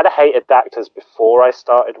kind of hated actors before I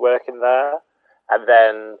started working there. And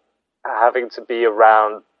then having to be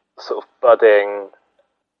around sort of budding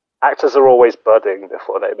actors are always budding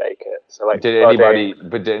before they make it. So like, Did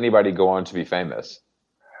anybody go on to be famous?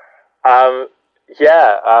 I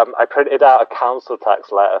printed out a council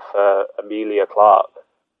tax letter for Amelia Clark.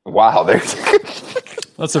 Wow,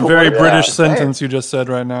 that's a very British sentence you just said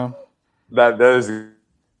right now. That is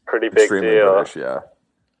pretty big deal. British, yeah.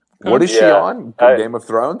 What is she on? Game of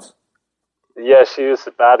Thrones? Yeah, she was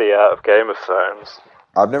the baddie out of Game of Thrones.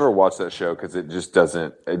 I've never watched that show because it just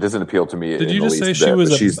doesn't appeal to me. Did you just say she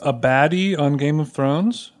was a baddie on Game of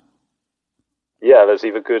Thrones? Yeah, there's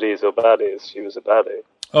either goodies or baddies. She was a baddie.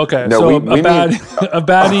 Okay, so a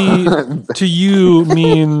baddie to you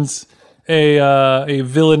means a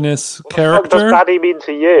villainous character. What does baddie mean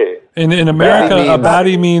to you? In America, a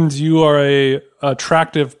baddie means you are a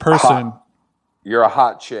attractive person. You're a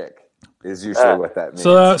hot chick. Is usually what that means.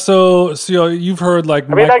 So you've heard like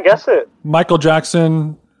I guess it. Michael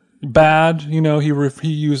Jackson, bad. You know, he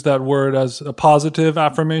used that word as a positive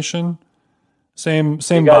affirmation. Same you guys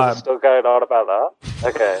vibe. Are still going on about that?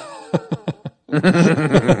 Okay.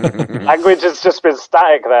 Language has just been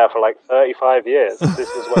static there for like 35 years. This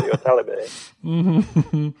is what you're telling me.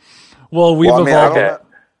 Mm-hmm. Well, we've evolved.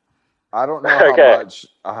 I don't know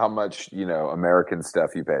how much American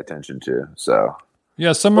stuff you pay attention to. So.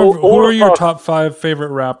 Yeah, who are your top 5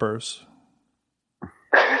 favorite rappers?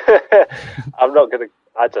 I'm not going to...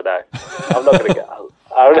 I don't know. I'm not going to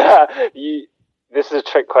get... This is a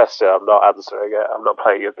trick question. I'm not answering it. I'm not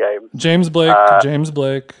playing your game. James Blake, and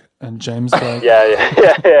James Blake.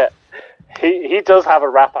 Yeah. He does have a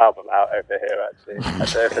rap album out over here, actually. I don't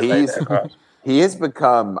know if it made it across. He has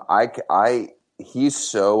become... He's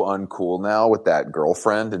so uncool now with that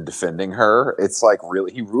girlfriend and defending her. It's like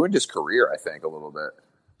really, he ruined his career, I think, a little bit.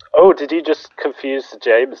 Oh, did you just confuse the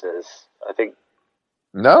Jameses? I think.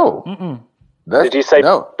 No. Did you say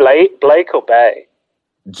Blake or Bay?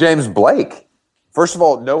 James Blake. First of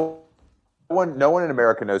all, no one in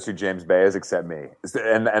America knows who James Bay is except me,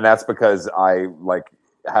 and that's because I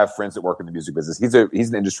have friends that work in the music business. He's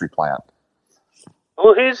an industry plant.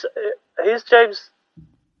 Well, who's James?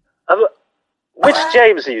 Which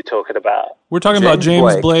James are you talking about? We're talking about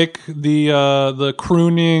James Blake, the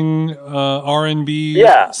crooning R&B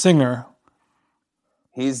singer.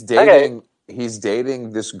 He's dating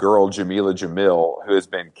this girl Jamila Jamil who has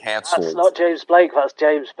been canceled. That's not James Blake. That's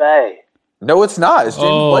James Bay. No, it's not. It's James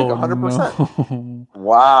Blake, 100%. No.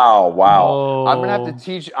 Wow. Oh. I'm gonna have to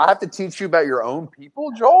teach. I have to teach you about your own people,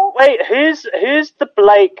 Joel. Wait, who's the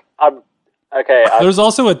Blake? There's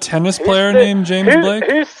also a tennis player named James Blake.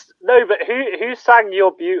 Who sang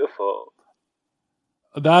 "You're Beautiful"?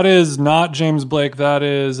 That is not James Blake. That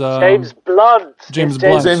is James Blunt. James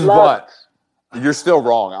Blunt. You're still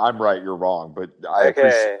wrong. I'm right. You're wrong. But I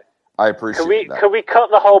appreciate that. Can we cut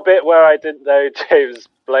the whole bit where I didn't know James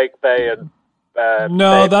Blake Bay and?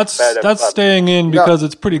 No, that's staying in because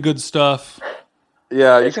it's pretty good stuff.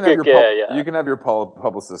 Yeah, you can have your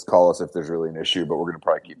publicist call us if there's really an issue, but we're going to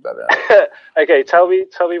probably keep that out. Okay, tell me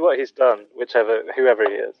what he's done, whoever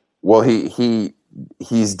he is. Well,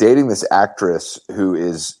 he's dating this actress who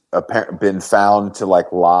is been found to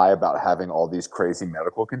lie about having all these crazy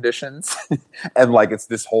medical conditions, and it's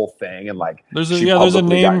this whole thing, and there's a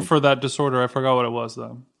name for that disorder. I forgot what it was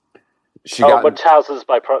though. Munchausen's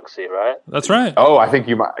by proxy, right? That's right. Oh, I think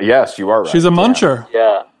you might. Yes, you are right. She's a muncher.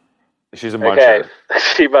 Yeah. She's a muncher. Okay,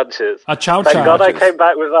 she munches. A chow. Thank God I came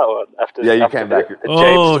back with that one. You came back.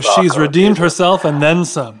 She's redeemed herself and then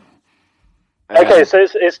some. Okay, so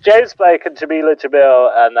it's James Blake and Jamila Jamil,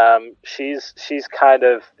 and she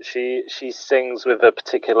sings with a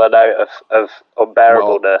particular note of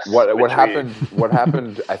unbearableness. Well, what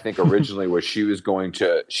happened? I think originally was she was going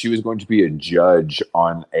to be a judge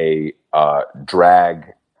on a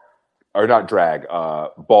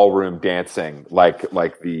ballroom dancing, like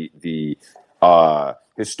the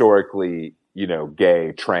historically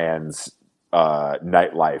gay trans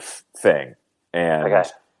nightlife thing, and. Okay.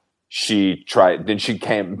 She tried. Then she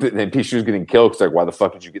came. Then she was getting killed because why the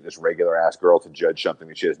fuck did you get this regular ass girl to judge something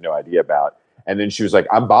that she has no idea about? And then she was like,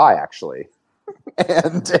 "I'm bi, actually,"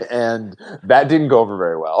 and that didn't go over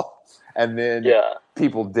very well. And then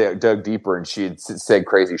people dug deeper, and she had said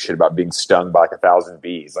crazy shit about being stung by 1,000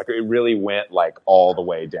 bees. It really went all the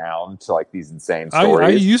way down to these insane stories.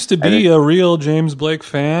 I used to be a real James Blake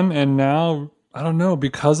fan, and now. I don't know,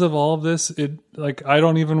 because of all of this, I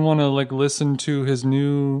don't even want to listen to his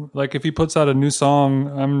new, if he puts out a new song,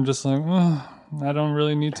 I'm just I don't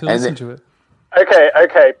really need to listen to it.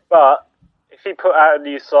 Okay, but if he put out a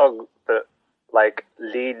new song that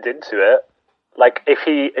leaned into it, if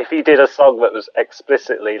he did a song that was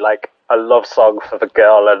explicitly a love song for the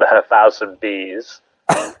girl and her 1,000 bees,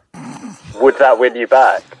 would that win you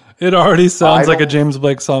back? It already sounds like a James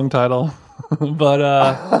Blake song title. But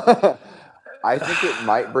I think it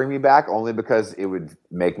might bring me back only because it would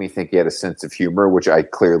make me think he had a sense of humor, which I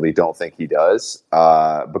clearly don't think he does.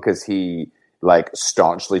 Because he like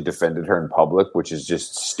staunchly defended her in public, which is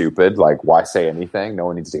just stupid. Like, why say anything? No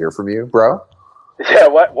one needs to hear from you, bro. Yeah,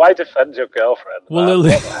 why defend your girlfriend? Well, what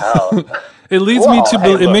the hell? It leads me to.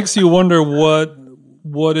 Hey, it makes you wonder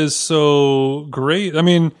what is so great. I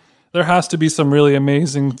mean, there has to be some really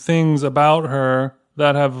amazing things about her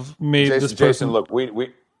that have made this person. Jason, look,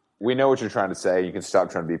 we know what you're trying to say. You can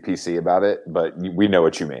stop trying to be PC about it, but we know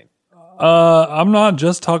what you mean. I'm not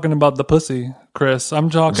just talking about the pussy, Chris.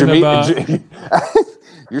 I'm talking about.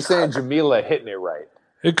 You're saying Jamila hitting it right.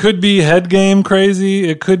 It could be head game crazy.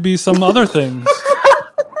 It could be some other things.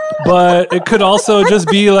 But it could also just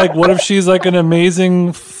be like, what if she's like an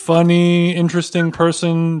amazing, funny, interesting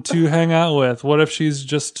person to hang out with? What if she's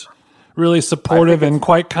just really supportive and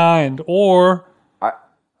quite kind? Or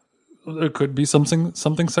it could be something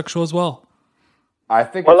sexual as well. I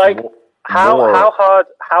think. Well, like how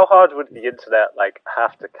hard would the internet like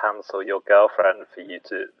have to cancel your girlfriend for you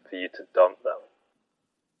to dump them?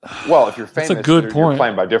 Well, if you're famous, that's a good point.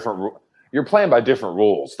 You're playing by different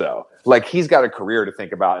rules, though. Like, he's got a career to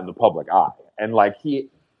think about in the public eye, and like he's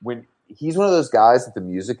one of those guys that the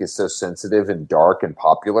music is so sensitive and dark and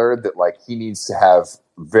popular that like he needs to have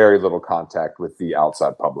very little contact with the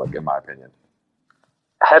outside public, in my opinion.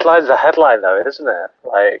 Headline's a headline, though, isn't it?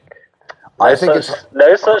 Like, I think it's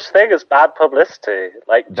no such thing as bad publicity.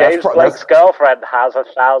 Like, James Blake's girlfriend has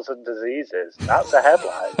 1,000 diseases. That's a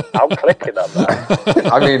headline. I'm clicking on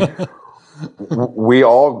that. I mean, we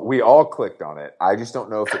all clicked on it. I just don't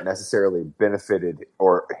know if it necessarily benefited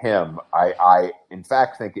him. I in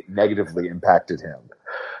fact think it negatively impacted him.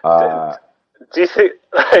 Do you think,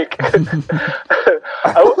 like, at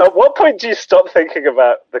what point do you stop thinking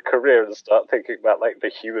about the career and start thinking about, like, the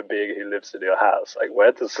human being who lives in your house? Like,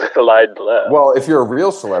 where does the line blur? Well, if you're a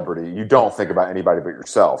real celebrity, you don't think about anybody but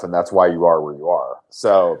yourself, and that's why you are where you are.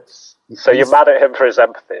 So you're mad at him for his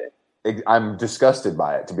empathy? I'm disgusted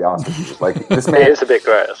by it, to be honest with you. Like, this man, it is a bit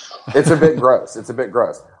gross. It's a bit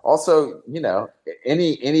gross. Also, you know,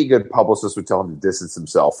 any good publicist would tell him to distance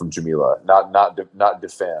himself from Jamila, not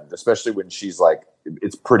defend, especially when she's like,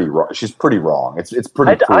 it's pretty wrong. She's pretty wrong. It's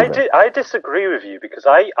pretty. I disagree with you because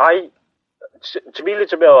Jamila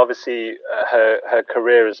Jamil, obviously, her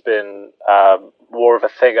career has been more of a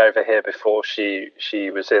thing over here before she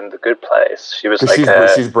was in The Good Place. She was like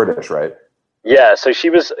she's British, right? Yeah, so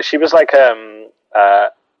she was like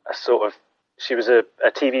a sort of, she was a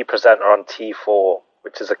TV presenter on T4,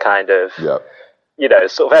 which is a kind of, you know,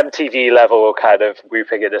 sort of MTV level kind of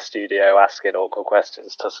whooping in a studio asking awkward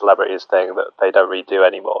questions to celebrities thing that they don't really do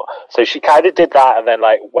anymore. So she kind of did that and then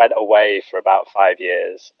like went away for about 5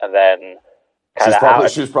 years and then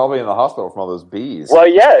she was probably in the hospital from all those bees. Well,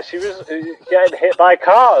 yeah, she was getting hit by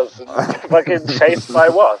cars and fucking chased by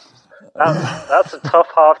wasps. That's a tough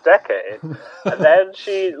half decade. And then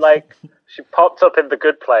she popped up in The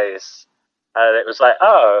Good Place, and it was like,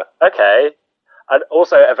 oh, okay. And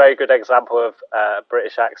also a very good example of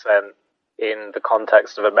British accent in the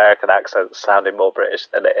context of American accent sounding more British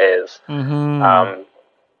than it is. Mm-hmm.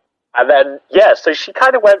 And then, yeah, so she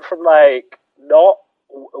kind of went from like not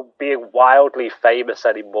being wildly famous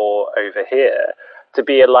anymore over here to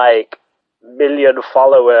being like million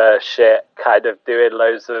follower shit, kind of doing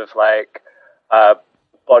loads of like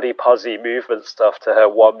body posy movement stuff to her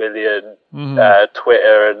 1 million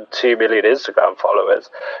Twitter and 2 million Instagram followers.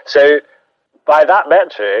 So by that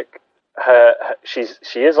metric, she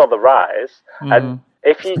is on the rise. And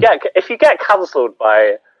if you get cancelled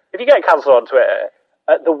on Twitter,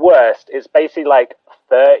 at the worst, it's basically like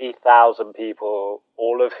 30,000 people,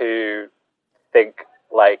 all of who think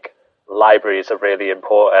like libraries are really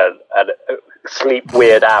important and sleep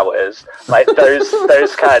weird hours, like those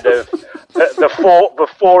kind of the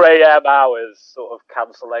 4 a.m. hours sort of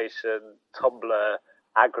cancellation Tumblr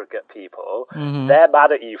aggregate people. They're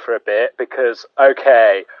mad at you for a bit because,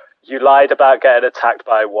 okay, you lied about getting attacked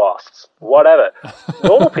by wasps, whatever.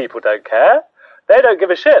 Normal people don't care. They don't give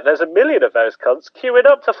a shit. There's a million of those cunts queuing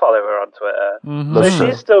up to follow her on Twitter. So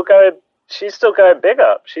she's still going big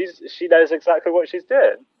up. She knows exactly what she's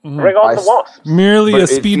doing. Bring on the wasps. Merely a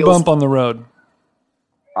speed bump on the road.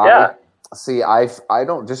 I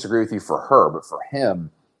don't disagree with you for her, but for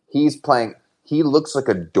him, he looks like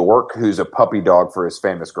a dork who's a puppy dog for his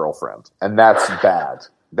famous girlfriend, and that's bad.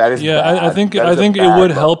 That is bad. I think it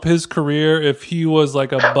would help his career if he was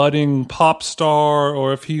like a budding pop star,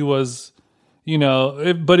 or if he was, you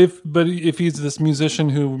know, but if he's this musician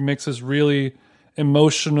who makes this really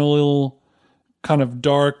emotional kind of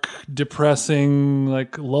dark, depressing,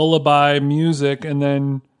 like lullaby music, and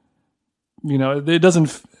then it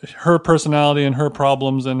doesn't. Her personality and her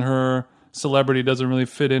problems and her celebrity doesn't really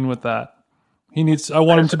fit in with that. I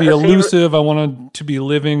want him to be elusive. I want him to be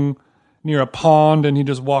living near a pond, and he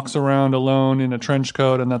just walks around alone in a trench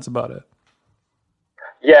coat, and that's about it.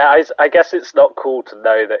 Yeah, I guess it's not cool to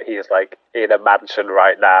know that he's like in a mansion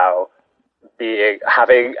right now,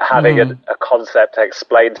 having a concept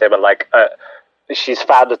explained to him, and like she's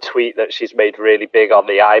found a tweet that she's made really big on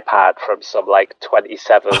the iPad from some like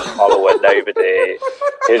 27 follower nobody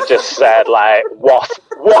who just said like what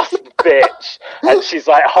bitch, and she's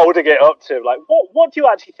like holding it up to him like what do you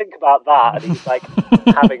actually think about that, and he's like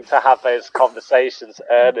having to have those conversations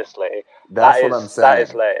earnestly. That's what I'm saying. That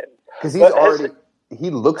is lame. Because he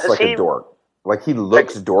looks like a dork. Like he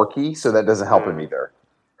looks dorky, so that doesn't help him either.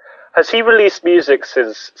 Has he released music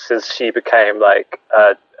since she became like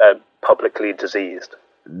publicly diseased?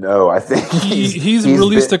 No, I think he's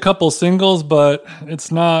released a couple singles, but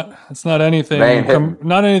it's not anything.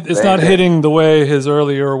 It's not hitting the way his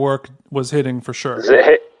earlier work was hitting for sure. Does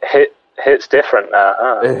it hits different now?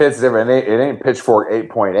 Huh? It hits different. It ain't Pitchfork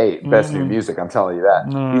 8.8 best new music. I'm telling you that.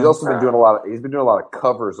 He's also been doing a lot of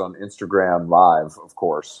covers on Instagram Live, of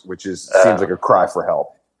course, which seems like a cry for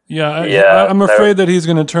help. Yeah, I'm afraid that he's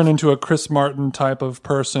going to turn into a Chris Martin type of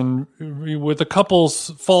person. With a couple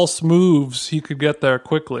false moves, he could get there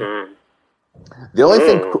quickly. The only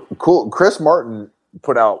thing cool, Chris Martin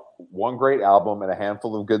put out one great album and a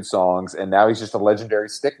handful of good songs, and now he's just a legendary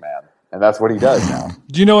stickman, and that's what he does now.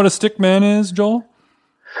 Do you know what a stickman is, Joel?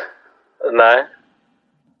 No.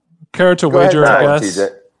 Care to wager, I guess?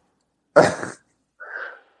 TJ.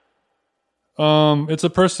 It's a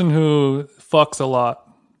person who fucks a lot.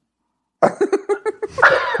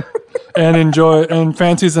 and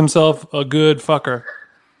fancies himself a good fucker.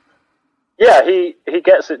 Yeah, he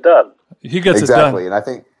gets it done. He gets exactly. it done. And I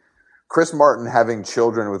think Chris Martin having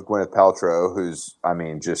children with Gwyneth Paltrow, who's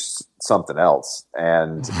just something else,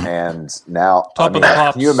 and now top of the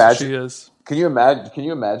pops. Can you imagine? She is. Can you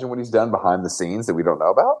imagine what he's done behind the scenes that we don't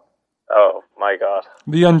know about? Oh my God!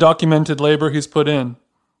 The undocumented labor he's put in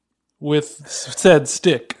with said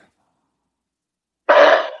stick.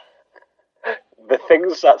 The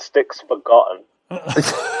things that Stick's forgotten.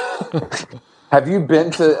 Have you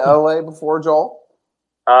been to LA before, Joel?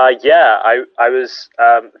 Yeah, I was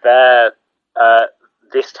there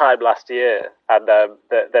this time last year, and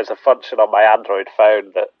there's a function on my Android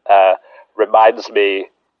phone that reminds me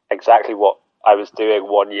exactly what I was doing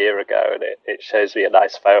 1 year ago, and it shows me a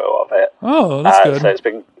nice photo of it. Oh, that's good. So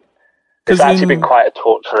it's actually been quite a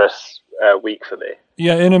torturous week for me.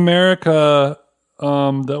 Yeah, in America.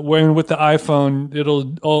 With the iPhone,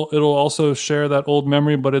 it'll also share that old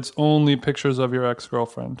memory, but it's only pictures of your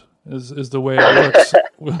ex-girlfriend. Is the way it works.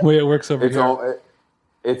 The way it works over here.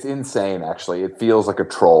 It's insane. Actually, it feels like a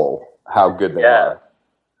troll. How good they are.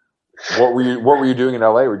 What were you doing in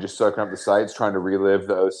LA? Were you just soaking up the sights, trying to relive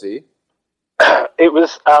the OC? It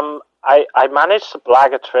was. I managed to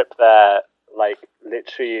blag a trip there, like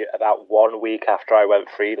literally about 1 week after I went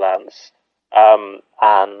freelance,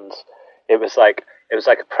 and. It was like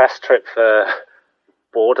a press trip for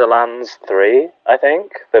Borderlands 3, I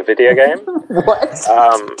think, the video game. What?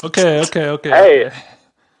 Okay. Hey,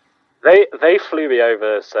 they flew me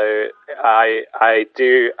over, so I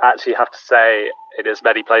do actually have to say, in as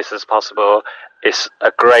many places as possible, it's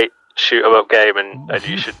a great shoot 'em up game, and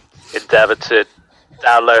you should endeavor to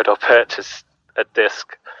download or purchase a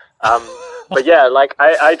disc. But yeah, like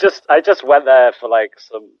I just went there for like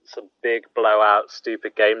some big blowout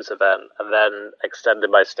stupid games event, and then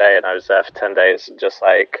extended my stay, and I was there for 10 days, and just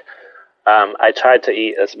like I tried to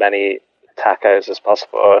eat as many tacos as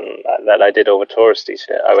possible, and then I did all the touristy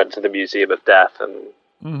shit. I went to the Museum of Death and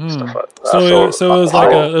stuff like that. So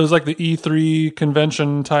it was like the E3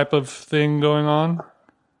 convention type of thing going on.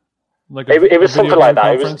 Like it was something like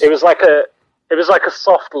that. It was like a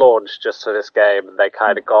soft launch just for this game, and they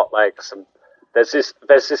kind of got like some. There's this.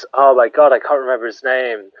 Oh my God, I can't remember his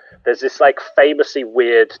name. There's this like famously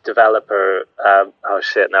weird developer. Oh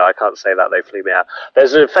shit, no, I can't say that. They flew me out.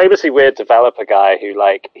 There's a famously weird developer guy who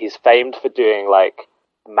like he's famed for doing like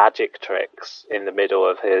magic tricks in the middle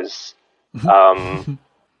of his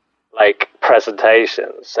like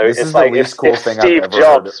presentations. So this it's like if Steve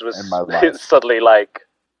Jobs was suddenly like.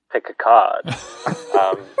 Pick a card,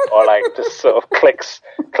 or like just sort of clicks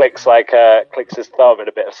his thumb and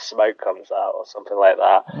a bit of smoke comes out or something like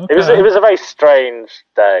that. Okay. It was a very strange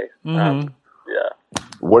day. Yeah.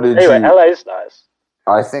 What did anyway, LA's nice.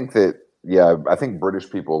 I think that Yeah, I think British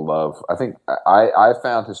people love. I think I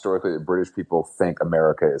found historically that British people think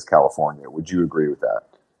America is California. Would you agree with that?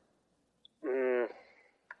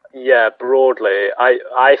 Yeah, broadly,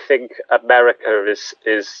 I think America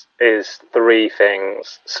is three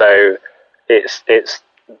things. So it's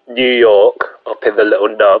New York up in the little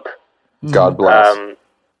nub, God bless.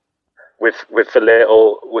 with the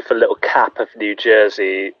little cap of New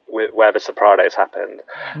Jersey where the Sopranos happened,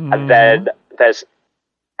 and then there's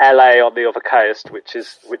LA on the other coast, which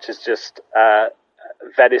is just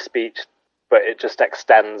Venice Beach, but it just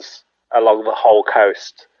extends along the whole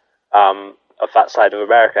coast of that side of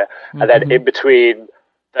America. And then in between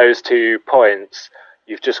those 2 points,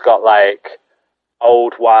 you've just got like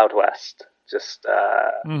old Wild West, just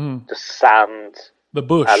sand, The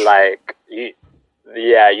bush. and like you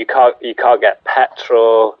can't get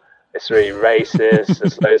petrol. It's really racist.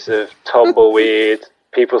 There's loads of tumbleweed.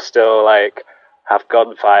 People still like have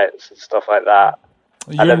gunfights and stuff like that.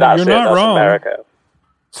 And then that's wrong. America.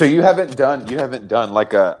 So you haven't done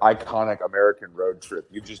like a iconic American road trip.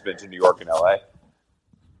 You've just been to New York and LA.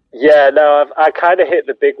 Yeah, no, I kind of hit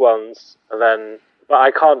the big ones, but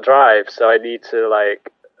I can't drive, so I need to like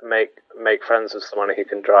make friends with someone who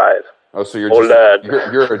can drive. Oh, so learn.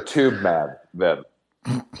 You're a tube man then.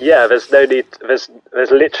 Yeah, there's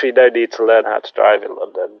literally no need to learn how to drive in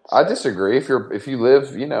London. So. I disagree. If you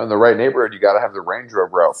live, in the right neighborhood, you got to have the Range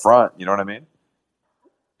Rover out front. You know what I mean?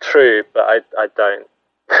 True, but I don't.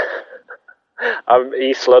 I'm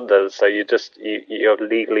East London, so you're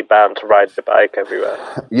legally bound to ride the bike everywhere.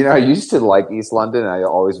 I used to like East London, and I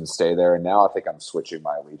always would stay there. And now I think I'm switching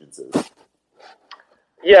my allegiances.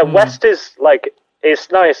 Yeah, West is like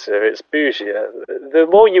it's nicer, it's bougier. The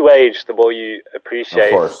more you age, the more you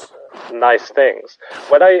appreciate nice things.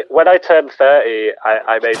 When I turned 30,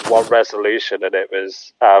 I made one resolution, and it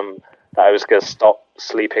was that I was going to stop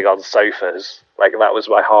sleeping on sofas. Like that was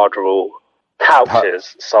my hard rule.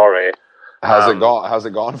 Couches, sorry. How's it gone? How's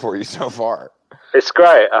it gone for you so far? It's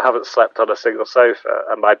great. I haven't slept on a single sofa,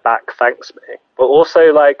 and my back thanks me. But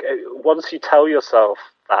also, like, once you tell yourself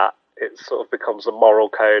that, it sort of becomes a moral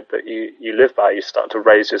code that you live by. You start to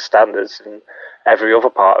raise your standards in every other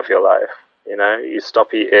part of your life. You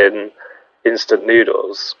stop eating instant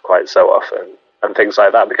noodles quite so often and things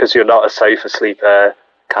like that because you're not a sofa sleeper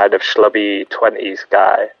kind of schlubby 20s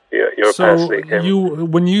guy. You're a person who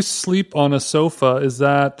can... When you sleep on a sofa, is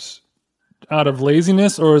that out of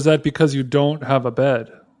laziness or is that because you don't have a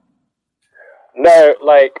bed? No,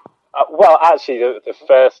 like, well, actually, the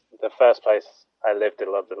first place I lived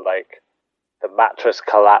in London, like, the mattress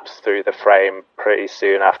collapsed through the frame pretty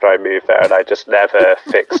soon after I moved there, and I just never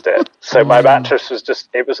fixed it. So my mattress was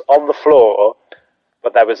it was on the floor,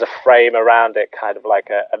 but there was a frame around it, kind of like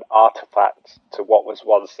an artifact to what was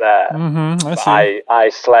once there. I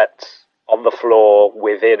slept on the floor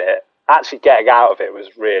within it. Actually, getting out of it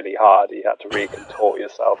was really hard. You had to recontort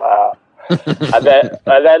yourself out. and then,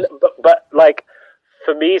 but like,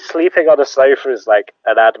 for me, sleeping on a sofa is like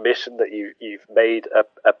an admission that you've made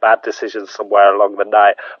a bad decision somewhere along the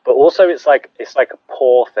night. But also, it's like a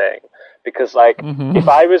poor thing because, like, if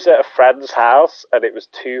I was at a friend's house and it was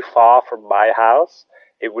too far from my house,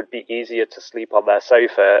 it would be easier to sleep on their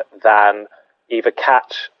sofa than either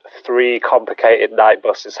catch 3 complicated night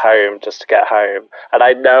buses home just to get home. And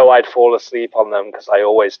I know I'd fall asleep on them because I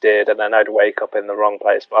always did, and then I'd wake up in the wrong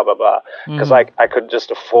place, blah, blah, blah. Because, like, I couldn't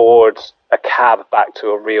just afford a cab back to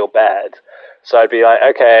a real bed. So I'd be like,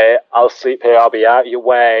 okay, I'll sleep here, I'll be out your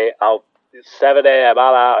way, it's 7 a.m.,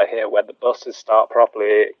 I'm out of here. When the buses start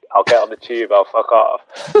properly, I'll get on the tube, I'll fuck off.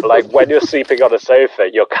 But, like, when you're sleeping on a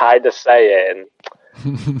sofa, you're kind of saying...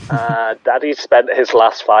 Daddy spent his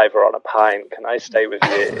last $5 on a pint. Can I stay with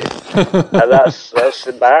you? And that's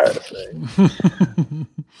embarrassing.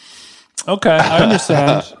 Okay, I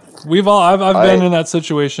understand. I've been in that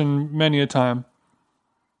situation many a time.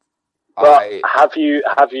 But have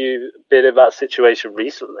you been in that situation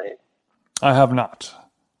recently? I have not.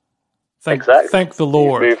 Thank the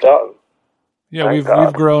Lord. You've moved on. Yeah,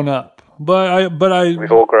 we've grown up.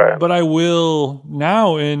 We've all grown. But I will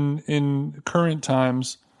now in current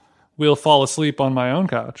times, we'll fall asleep on my own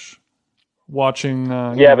couch, watching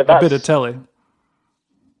a bit of telly.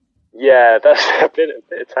 Yeah, that's a bit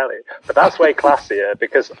of telly, but that's way classier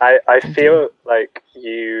because I feel like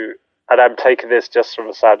you, and I'm taking this just from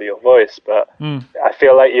the sound of your voice, but I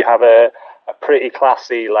feel like you have a pretty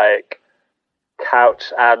classy like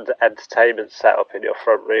couch and entertainment setup in your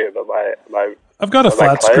front room. I've got a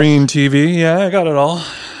flat screen TV. Yeah, I got it all.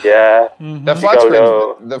 Yeah. The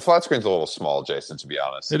flat screen's a little small, Jason, to be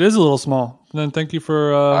honest. It is a little small. And then thank you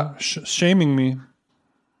for shaming me.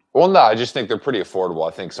 Well, no, I just think they're pretty affordable.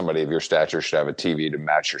 I think somebody of your stature should have a TV to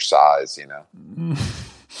match your size, you know?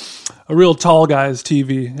 A real tall guy's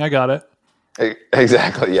TV. I got it.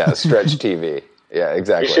 Exactly, yeah. Stretch TV. Yeah,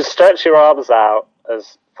 exactly. You should stretch your arms out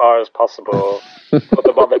as far as possible, put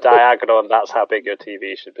them on the diagonal, and that's how big your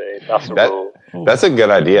TV should be. That's the rule. That's a good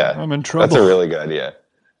idea. I'm in trouble. That's a really good idea.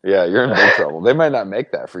 Yeah, you're in big trouble. They might not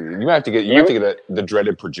make that for you. You might have to get the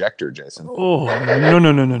dreaded projector, Jason. Oh,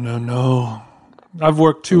 no. I've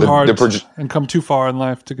worked too hard and come too far in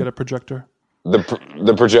life to get a projector.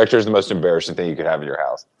 The projector is the most embarrassing thing you could have in your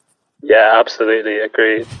house. Yeah, absolutely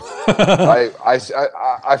agreed. I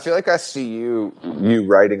feel like I see you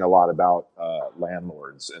writing a lot about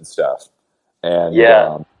landlords and stuff, and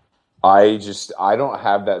I don't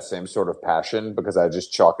have that same sort of passion because I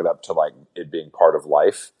just chalk it up to like it being part of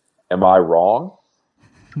life. Am I wrong?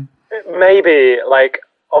 Maybe, like,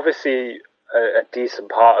 obviously a decent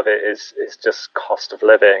part of it is just cost of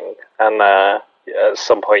living, and at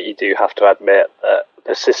some point you do have to admit that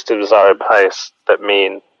the systems are in place that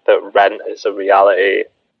mean that rent is a reality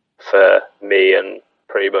for me and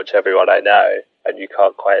pretty much everyone I know, and you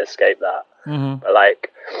can't quite escape that. Mm-hmm. But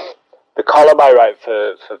like the column I wrote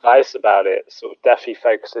for Vice about it sort of definitely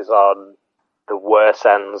focuses on the worst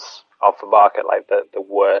ends of the market, like the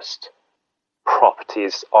worst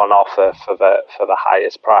properties on offer for the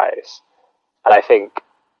highest price. And I think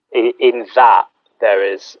in that there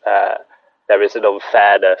is an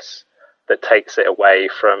unfairness that takes it away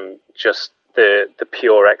from just the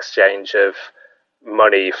pure exchange of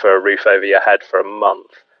money for a roof over your head for a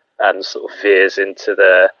month, and sort of veers into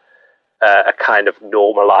a kind of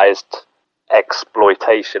normalized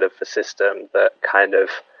exploitation of the system that kind of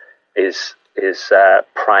is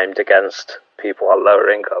primed against people on lower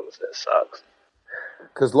incomes. It sucks.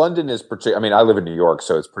 Because London is I mean, I live in New York,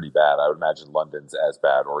 so it's pretty bad. I would imagine London's as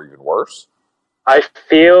bad or even worse. I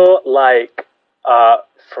feel like,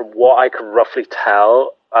 from what I can roughly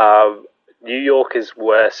tell, New York is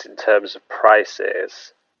worse in terms of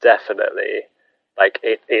prices, definitely. Like,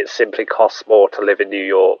 it simply costs more to live in New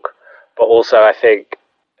York. But also, I think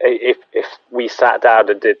if we sat down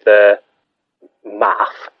and did the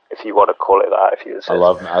math, if you want to call it that, I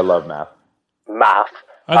love math. Math.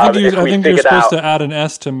 I think you're supposed to add an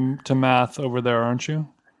S to math over there, aren't you?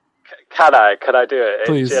 Can I do it?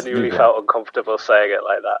 Please. It genuinely felt uncomfortable saying it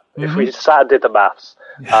like that. Mm-hmm. If we sat and did the maths,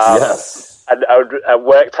 Yes. and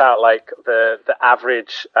worked out like the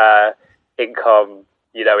average income,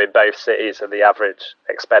 you know, in both cities and the average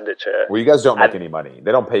expenditure. Well, you guys don't make any money.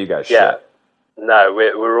 They don't pay you guys shit. No,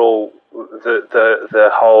 we're all the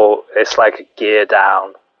whole. It's like a gear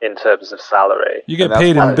down in terms of salary. You get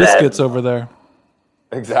paid in biscuits over there.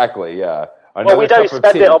 Exactly. Yeah. Well, we don't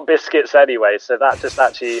spend it on biscuits anyway, so that's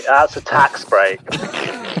a tax break.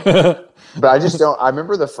 But I just don't. I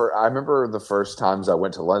remember the first times I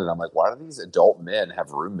went to London. I'm like, why do these adult men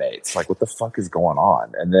have roommates? Like, what the fuck is going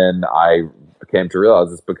on? And then I came to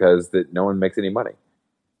realize it's because that no one makes any money.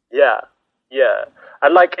 Yeah,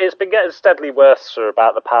 and like it's been getting steadily worse for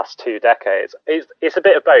about the past 2 decades. It's a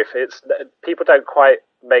bit of both. It's people don't quite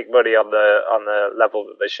make money on the level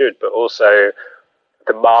that they should, but also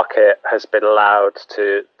the market has been allowed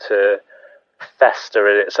to fester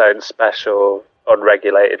in its own special,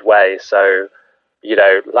 unregulated way. So, you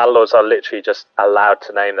know, landlords are literally just allowed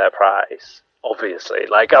to name their price. Obviously,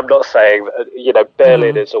 like I'm not saying that, you know,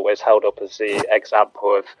 Berlin is always held up as the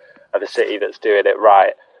example of a city that's doing it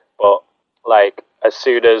right, but like as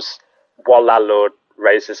soon as one landlord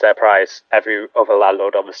raises their price, every other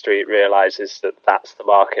landlord on the street realizes that that's the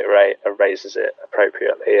market rate and raises it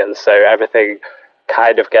appropriately, and so everything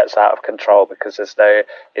kind of gets out of control because it's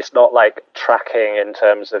not like tracking in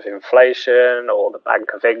terms of inflation or the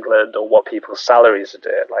Bank of England or what people's salaries are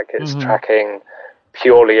doing. Like it's tracking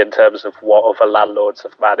purely in terms of what other landlords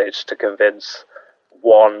have managed to convince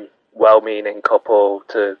one well-meaning couple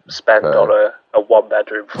to spend on a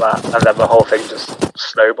one-bedroom flat, and then the whole thing just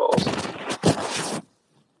snowballs.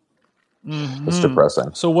 It's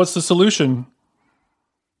depressing. So what's the solution?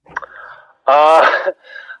 I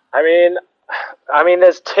mean,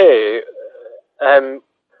 there's two.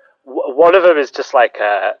 One of them is just like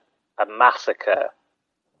a massacre,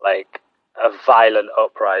 like a violent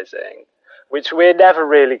uprising, which we're never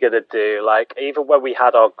really going to do. Like, even when we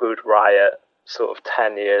had our good riot sort of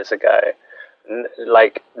 10 years ago,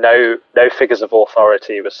 like no figures of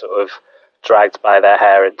authority were sort of dragged by their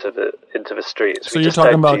hair into the streets. So you're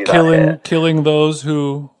talking about killing those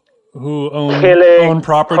who own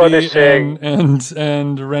property punishing,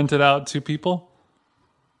 and rent it out to people?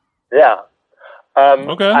 Yeah.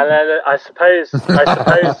 Okay. And then I suppose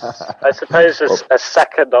a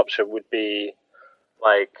second option would be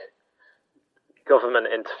like government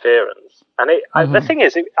interference. And the thing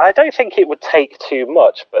is, I don't think it would take too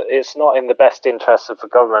much, but it's not in the best interest of the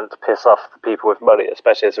government to piss off the people with money,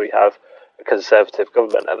 especially as we have a conservative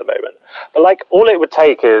government at the moment. But like, all it would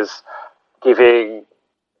take is giving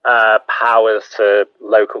powers to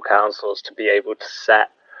local councils to be able to set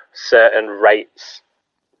certain rates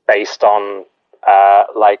based on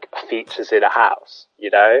like features in a house, you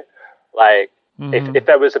know, like if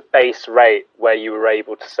there was a base rate where you were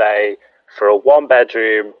able to say, for a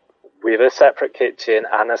 1-bedroom with a separate kitchen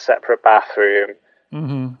and a separate bathroom,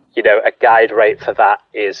 you know, a guide rate for that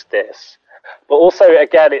is this. But also,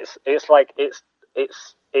 again, it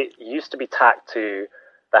used to be tacked to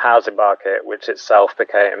the housing market, which itself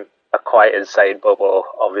became a quite insane bubble.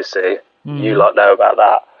 Obviously, you lot know about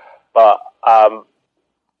that. But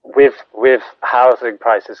with housing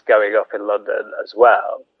prices going up in London as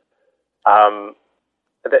well,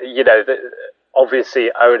 you know, obviously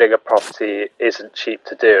owning a property isn't cheap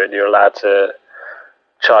to do, and you're allowed to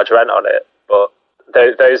charge rent on it. But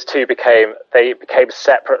those two became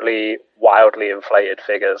separately wildly inflated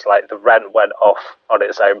figures. Like the rent went off on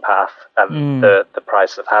its own path, and the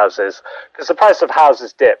price of houses, because the price of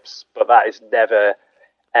houses dips, but that is never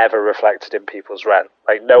ever reflected in people's rent.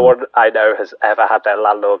 Like no one I know has ever had their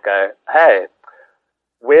landlord go, "Hey,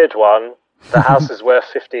 weird one. The house is worth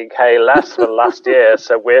 15k less than last year,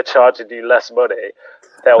 so we're charging you less money."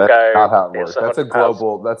 They'll That's go. not how it works. It's That's a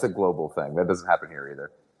 £100. That's a global thing. That doesn't happen here either.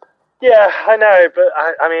 Yeah, I know, but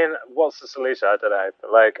I mean, what's the solution? I don't know.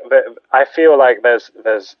 But like, I feel like there's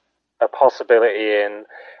a possibility in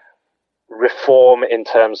reform in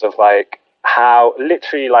terms of like how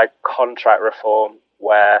literally like contract reform,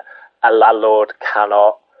 where a landlord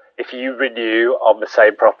cannot, if you renew on the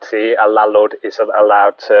same property, a landlord isn't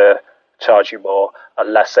allowed to charge you more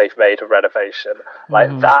unless they've made a renovation.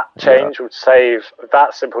 Like that change would save,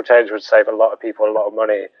 that simple change would save a lot of people a lot of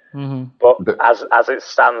money. But as it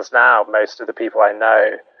stands now, most of the people I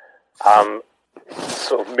know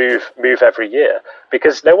sort of move every year,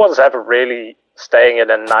 because no one's ever really staying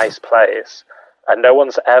in a nice place, and no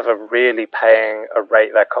one's ever really paying a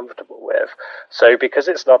rate they're comfortable with. So because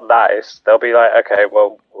it's not nice, they'll be like, okay,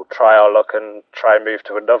 well, we'll try our luck and try and move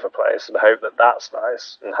to another place and hope that that's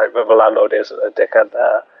nice, and hope that the landlord isn't a dickhead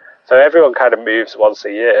there. So everyone kind of moves once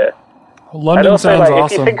a year. London and also, sounds like,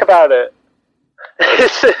 awesome. If you think about it,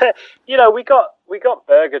 you know, we got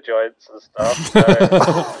burger joints and stuff.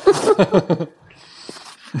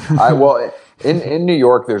 So. Well, in New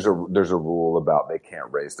York, there's a rule about they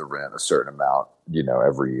can't raise the rent a certain amount, you know,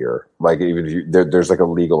 every year. Like even if there's like a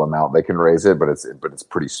legal amount they can raise it, but it's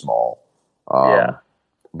pretty small. Yeah.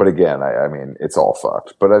 But again, I mean, it's all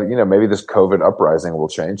fucked. But you know, maybe this COVID uprising will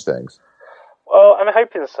change things. Well, I'm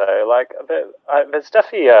hoping so. Like, there's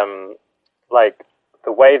definitely like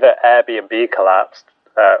the way that Airbnb collapsed.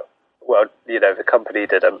 Well, you know, the company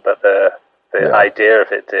didn't, but the idea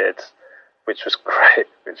of it did, which was great,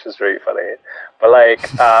 which was really funny. But like,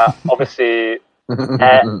 obviously,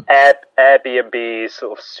 Airbnb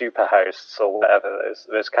sort of super hosts or whatever,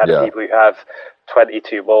 those kind of people who have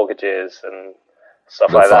 22 mortgages and stuff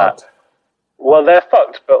They're like fucked. that. Well, they're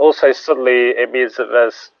fucked, but also suddenly it means that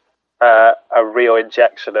there's a real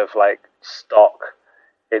injection of like stock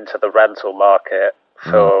into the rental market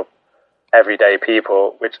for everyday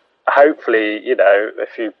people, which hopefully, you know,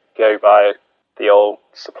 if you go by the old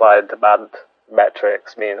supply and demand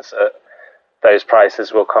metrics, means that those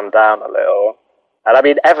prices will come down a little. And I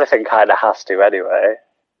mean, everything kind of has to anyway.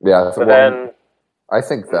 Yeah, but then I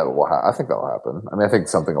think that'll happen. I mean, I think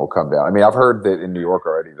something will come down. I mean, I've heard that in New York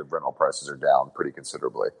already the rental prices are down pretty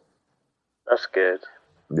considerably. That's good.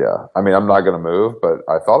 Yeah, I mean, I'm not going to move, but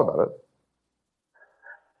I thought about it.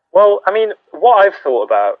 Well, I mean, what I've thought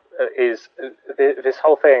about is this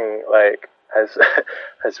whole thing, like,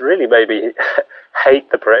 has really made me hate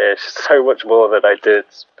the British so much more than I did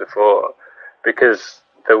before, because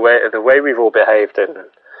the way we've all behaved and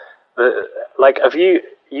have you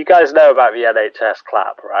guys know about the NHS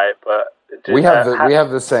clap, right? But we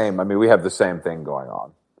have the same. I mean, we have the same thing going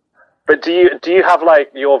on. But do you have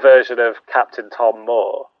like your version of Captain Tom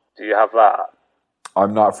Moore? Do you have that?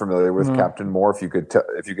 I'm not familiar with Captain Moore. If you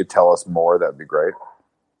could tell us more, that'd be great.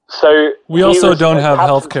 So we also don't have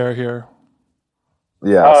healthcare here.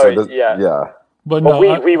 Yeah. Oh, yeah. But well,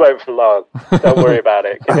 no, we won't for long. Don't worry about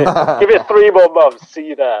it. Give it 3 more months. See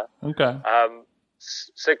you there. Okay.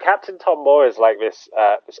 So Captain Tom Moore is like this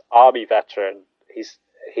army veteran.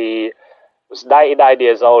 He was 99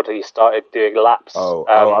 years old and he started doing laps I've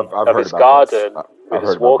of heard his about garden this. with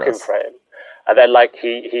his walking frame. And then like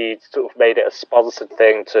he sort of made it a sponsored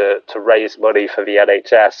thing to raise money for the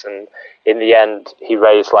NHS, and in the end he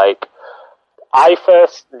raised like, I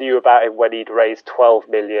first knew about him when he'd raised £12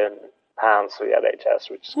 million for the NHS,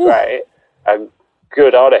 which is great and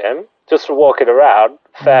good on him just for walking around.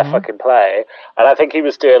 Fair fucking play. And I think he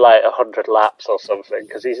was doing like 100 laps or something,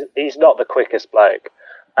 because he's not the quickest bloke.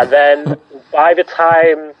 And then by the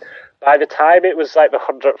time it was like the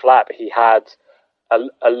 100th lap, he had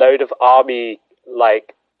a load of army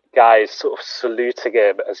like guys sort of saluting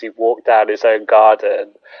him as he walked down his own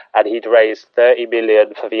garden, and he'd raised 30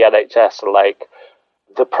 million for the NHS, and like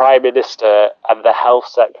the Prime Minister and the Health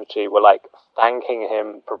Secretary were like thanking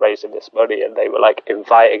him for raising this money, and they were like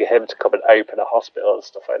inviting him to come and open a hospital and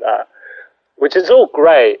stuff like that, which is all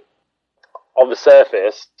great on the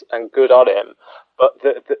surface and good on him. But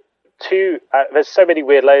the two, there's so many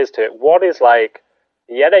weird layers to it. One is like,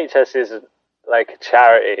 the NHS isn't like a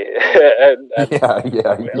charity, and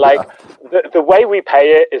like the way we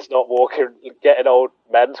pay it is not getting old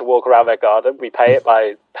men to walk around their garden. We pay it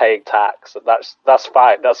by paying tax, and that's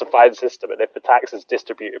fine. That's a fine system, and if the tax is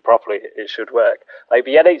distributed properly, it should work. Like,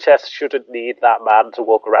 the NHS shouldn't need that man to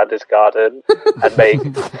walk around his garden and make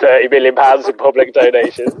 £30 million in public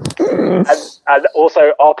donations. And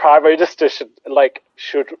also, our Prime Minister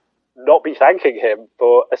should not be thanking him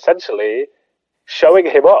for essentially showing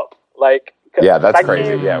him up. Like, yeah, that's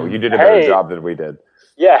crazy. Yeah, well, you did a better job than we did.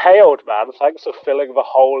 Yeah, hey, old man, thanks for filling the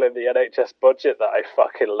hole in the NHS budget that I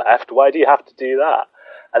fucking left. Why do you have to do that?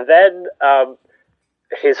 And then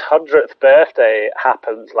his 100th birthday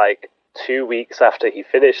happened like 2 weeks after he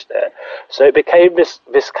finished it. So it became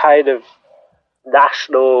this kind of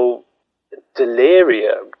national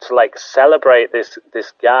delirium to like celebrate this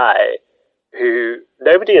guy who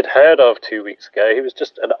nobody had heard of 2 weeks ago. He was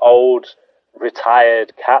just an old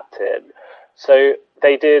retired captain. So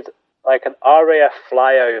they did like an RAF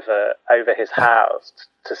flyover over his house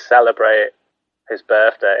to celebrate his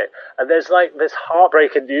birthday. And there's like this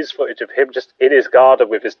heartbreaking news footage of him just in his garden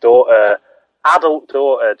with his daughter, adult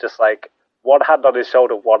daughter, just like one hand on his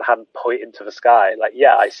shoulder, one hand pointing to the sky. Like,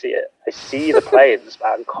 yeah, I see it. I see the planes,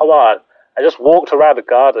 man. Come on. I just walked around the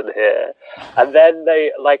garden here. And then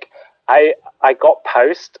they like, I got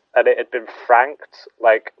post, and it had been franked,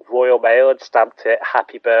 like Royal Mail had stamped it,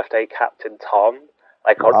 "Happy Birthday, Captain Tom,"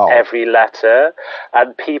 like on every letter.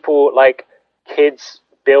 And people, like kids,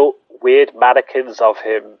 built weird mannequins of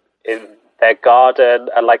him in their garden,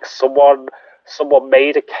 and like someone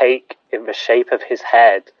made a cake in the shape of his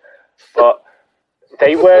head, but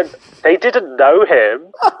they didn't know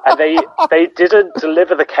him, and they didn't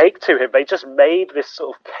deliver the cake to him. They just made this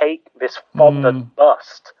sort of cake, this fondant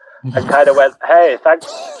bust, and kind of went, "Hey, thanks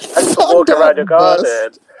for walking around your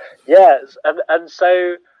garden." Yes, and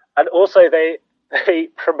so, and also they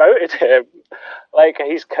promoted him like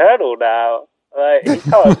he's colonel now.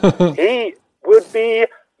 Like, he would be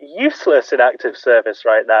useless in active service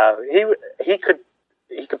right now. He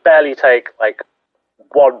could barely take like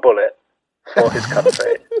one bullet for his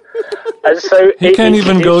country, and so he can't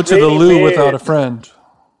even go to the loo without a friend.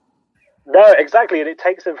 No, exactly, and it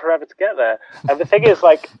takes him forever to get there. And the thing is,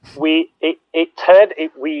 like, we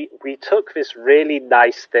took this really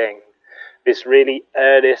nice thing, this really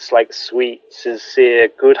earnest, like, sweet, sincere,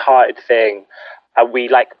 good-hearted thing, and we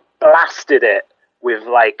like blasted it with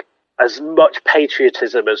like as much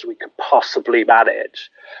patriotism as we could possibly manage,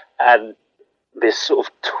 and this sort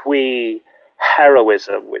of twee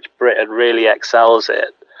heroism which Britain really excels in,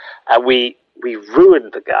 and we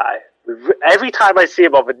ruined the guy. Every time I see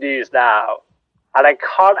him on the news now, and I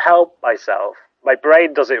can't help myself, my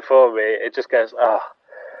brain does it for me. It just goes, "Oh,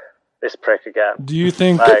 this prick again." Do you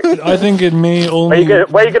think? Like, I think it may only.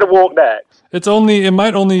 Where are you going to walk next? It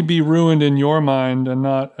might only be ruined in your mind and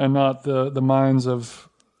not the minds of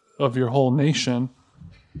your whole nation.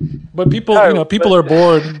 But people, people are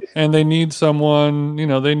bored and they need someone.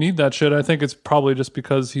 They need that shit. I think it's probably just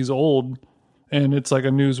because he's old, and it's like a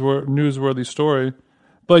newsworthy story.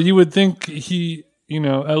 But you would think he,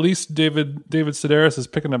 at least David Sedaris is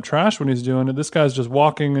picking up trash when he's doing it. This guy's just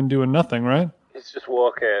walking and doing nothing, right? He's just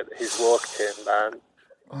walking. He's walking, man.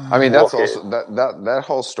 I mean, that's also that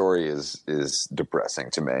whole story is depressing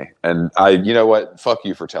to me. And you know what? Fuck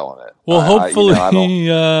you for telling it. Well, hopefully,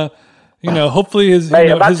 hopefully his.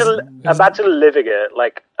 Mate, imagine living it.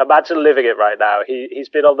 Like, imagine living it right now. He's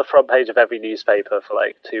been on the front page of every newspaper for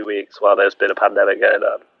like 2 weeks while there's been a pandemic going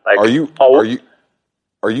on. Like,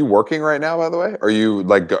 Are you working right now, by the way? Are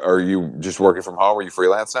you just working from home? Are you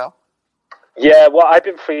freelance now? Yeah, well, I've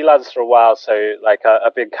been freelance for a while, so like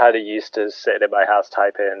I've been kind of used to sitting in my house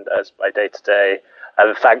typing as my day to day,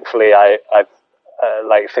 and thankfully I've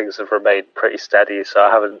like things have remained pretty steady. So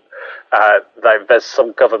I haven't like there's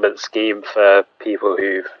some government scheme for people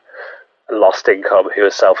who've lost income who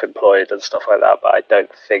are self-employed and stuff like that, but I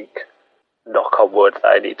don't think, knock on wood, that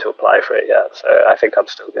I need to apply for it yet. So I think I'm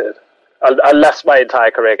still good. Unless my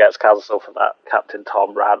entire career gets cancelled for that Captain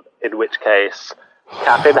Tom rant, in which case,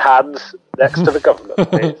 cap in hand next to the government,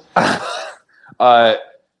 please.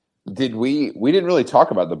 We didn't really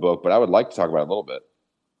talk about the book, but I would like to talk about it a little bit.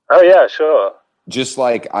 Oh yeah, sure. Just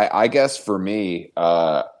like I guess for me,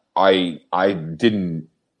 I didn't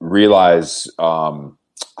realize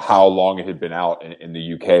how long it had been out in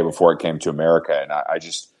the UK before it came to America, and I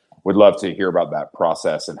just would love to hear about that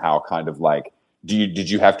process and how kind of like did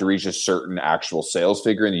you have to reach a certain actual sales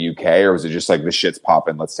figure in the UK, or was it just like the shit's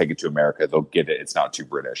popping, let's take it to America, they'll get it, it's not too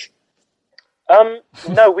British?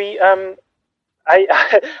 No, we I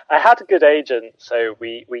had a good agent, so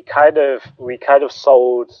we kind of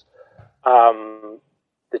sold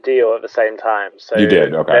the deal at the same time. So you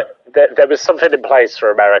did, okay. There was something in place for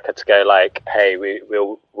America to go like, hey,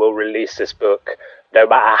 we'll release this book. No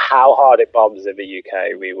matter how hard it bombs in the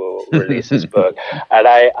UK, we will release this book. And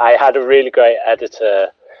I had a really great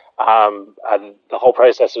editor, and the whole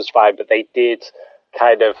process was fine, but they did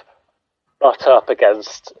kind of butt up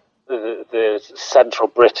against the central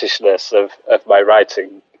Britishness of my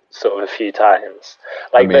writing sort of a few times.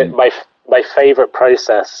 Like my favorite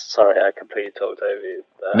process. Sorry, I completely talked over you.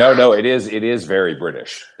 No, it is very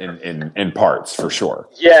British in parts for sure.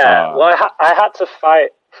 Yeah, well, I had to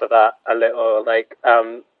fight for that a little. Like,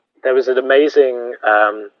 there was an amazing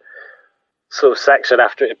sort of section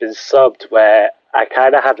after it had been subbed where I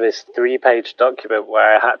kind of had this 3-page document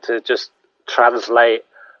where I had to just translate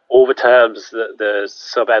all the terms that the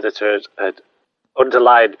sub-editor had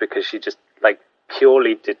underlined because she just like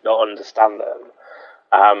purely did not understand them.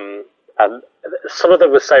 And some of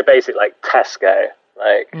them were so basic, like Tesco,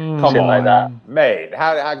 like shit like that. Mate,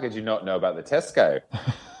 how could you not know about the Tesco?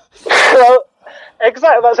 Well,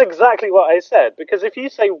 exactly. That's exactly what I said. Because if you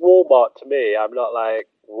say Walmart to me, I'm not like,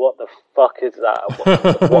 what the fuck is that?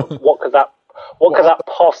 What could that? What could that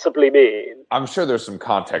possibly mean? I'm sure there's some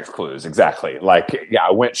context clues. Exactly. Like, yeah,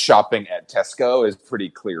 I went shopping at Tesco is pretty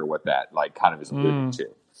clear what that like kind of is alluding to.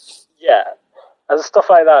 Yeah, and stuff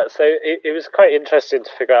like that. So it was quite interesting to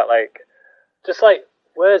figure out like just like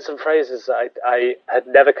words and phrases that I had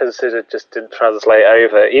never considered just didn't translate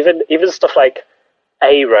over. Even stuff like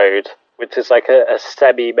a road, which is like a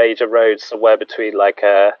semi-major road somewhere between like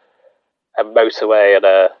a motorway and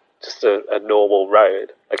a normal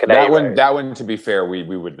road, like an that one. To be fair, we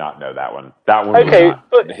would not know that one. That one, okay,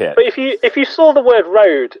 but if you saw the word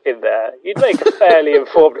road in there, you'd make a fairly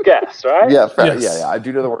informed guess, right? Yeah, fair. Yes. Yeah. I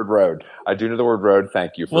do know the word road.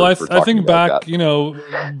 Thank you for. Well, for I think back,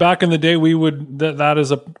 that. Back in the day, we would that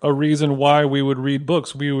is a reason why we would read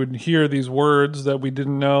books. We would hear these words that we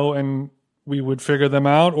didn't know, and we would figure them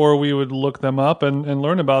out, or we would look them up and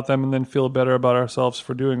learn about them, and then feel better about ourselves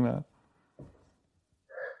for doing that.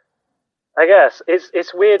 I guess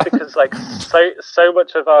it's weird because like so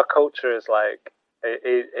much of our culture is like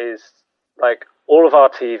is like all of our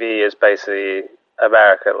TV is basically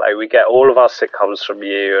American. Like we get all of our sitcoms from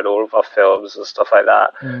you and all of our films and stuff like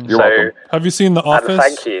that. You're welcome. Have you seen The Office?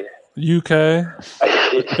 Thank you. UK.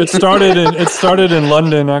 It started in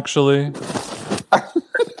London actually.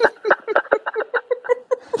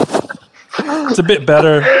 It's a bit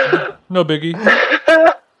better. No biggie.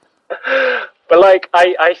 But like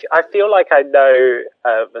I feel like I know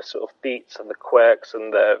the sort of beats and the quirks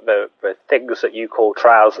and the things that you call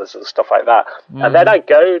trousers and stuff like that. And then I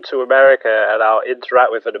go to America and I'll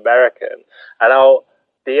interact with an American and I'll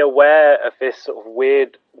be aware of this sort of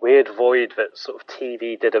weird void that sort of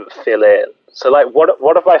TV didn't fill in. So like one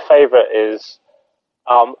of my favorite is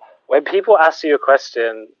when people ask you a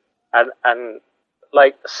question and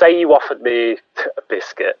like say you offered me a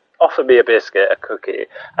biscuit, a cookie,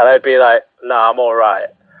 and I'd be like, nah, I'm all right.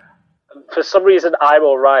 For some reason, I'm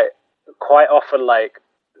all right quite often like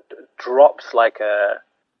drops like a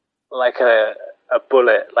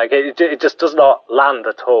bullet. Like it just does not land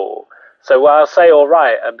at all. So I'll say all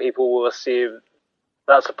right, and people will assume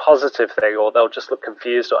that's a positive thing, or they'll just look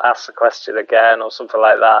confused or ask the question again or something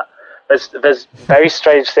like that. There's very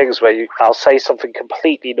strange things where I'll say something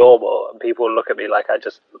completely normal and people will look at me like I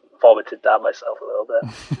just vomited down myself a little bit.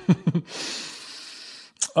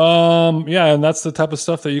 Yeah, and that's the type of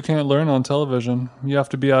stuff that you can't learn on television. You have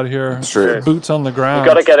to be out here, boots on the ground.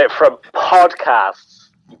 You got to get it from podcasts.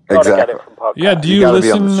 Exactly. Get it from podcasts. Yeah, do you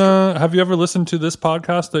listen? Have you ever listened to this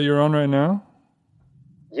podcast that you're on right now?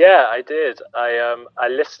 Yeah, I did. I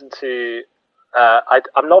listened to.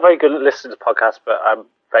 I'm not very good at listening to podcasts, but I'm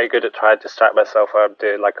very good at trying to distract myself when I'm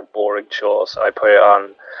doing like a boring chore. So I put it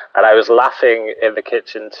on, and I was laughing in the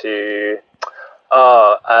kitchen to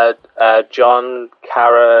John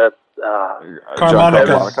Carmonica.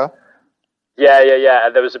 Yeah.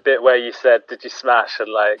 And there was a bit where you said, "Did you smash?"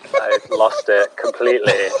 And like I lost it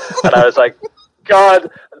completely, and I was like, "God."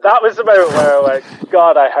 That was the moment where I went,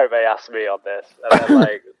 "God, I hope they ask me on this." And then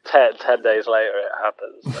like 10 days later, it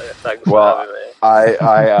happens. So thanks for having me.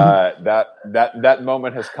 That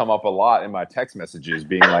moment has come up a lot in my text messages,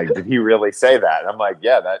 being like, "Did he really say that?" And I'm like,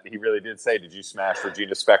 "Yeah, that he really did say. Did you smash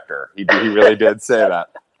Regina Spektor? He really did say that."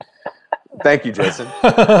 Thank you, Jason.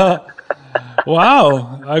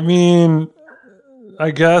 Wow. I mean, I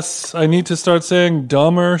guess I need to start saying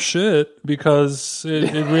dumber shit because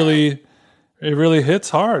it really hits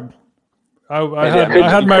hard. I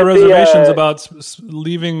had my reservations about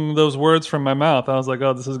leaving those words from my mouth. I was like,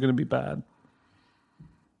 "Oh, this is going to be bad."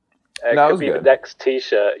 It could be the next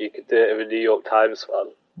T-shirt. You could do it with a New York Times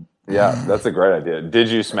one. Yeah, that's a great idea. Did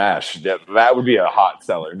you smash? That would be a hot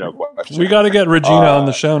seller, no question. We got to get Regina on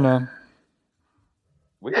the show now.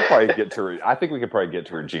 We could probably get to. I think we could probably get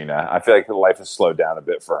to Regina. I feel like life has slowed down a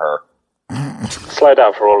bit for her. Slow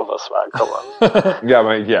down for all of us, man. Come on.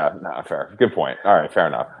 Fair. Good point. All right, fair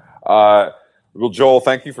enough. Well, Joel,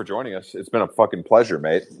 thank you for joining us. It's been a fucking pleasure,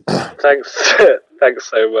 mate. Thanks so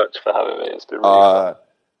much for having me. It's been really fun.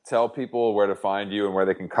 Tell people where to find you and where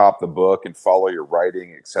they can cop the book and follow your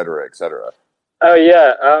writing, et cetera, et cetera. Oh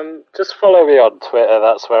yeah, just follow me on Twitter.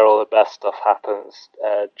 That's where all the best stuff happens.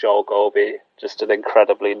 Joel Golby, just an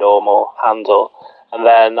incredibly normal handle. And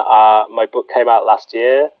then my book came out last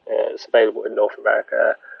year. It's available in North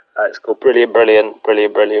America. It's called Brilliant,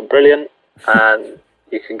 and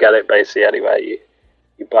you can get it basically anywhere you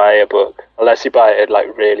buy a book, unless you buy it in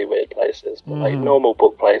like really weird places. But like normal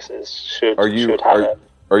book places should have it.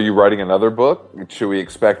 Are you writing another book? Should we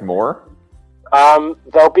expect more?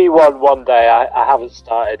 There'll be one day. I haven't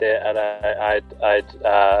started it, and I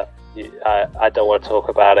don't want to talk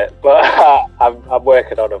about it. But I'm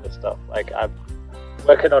working on other stuff. Like I'm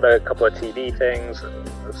working on a couple of TV things and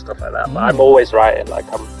stuff like that. But I'm always writing. Like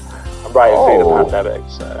I'm writing through the pandemic.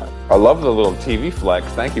 So I love the little TV flex.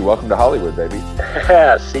 Thank you. Welcome to Hollywood, baby.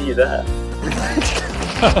 Yeah, see you there.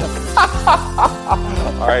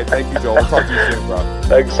 All right, thank you, Joel. We'll talk to you soon, bro.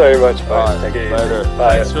 Thanks so much, bro. Right, Thank you. Later.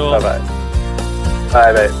 Bye. Thanks, Joel. Bye,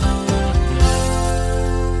 mate.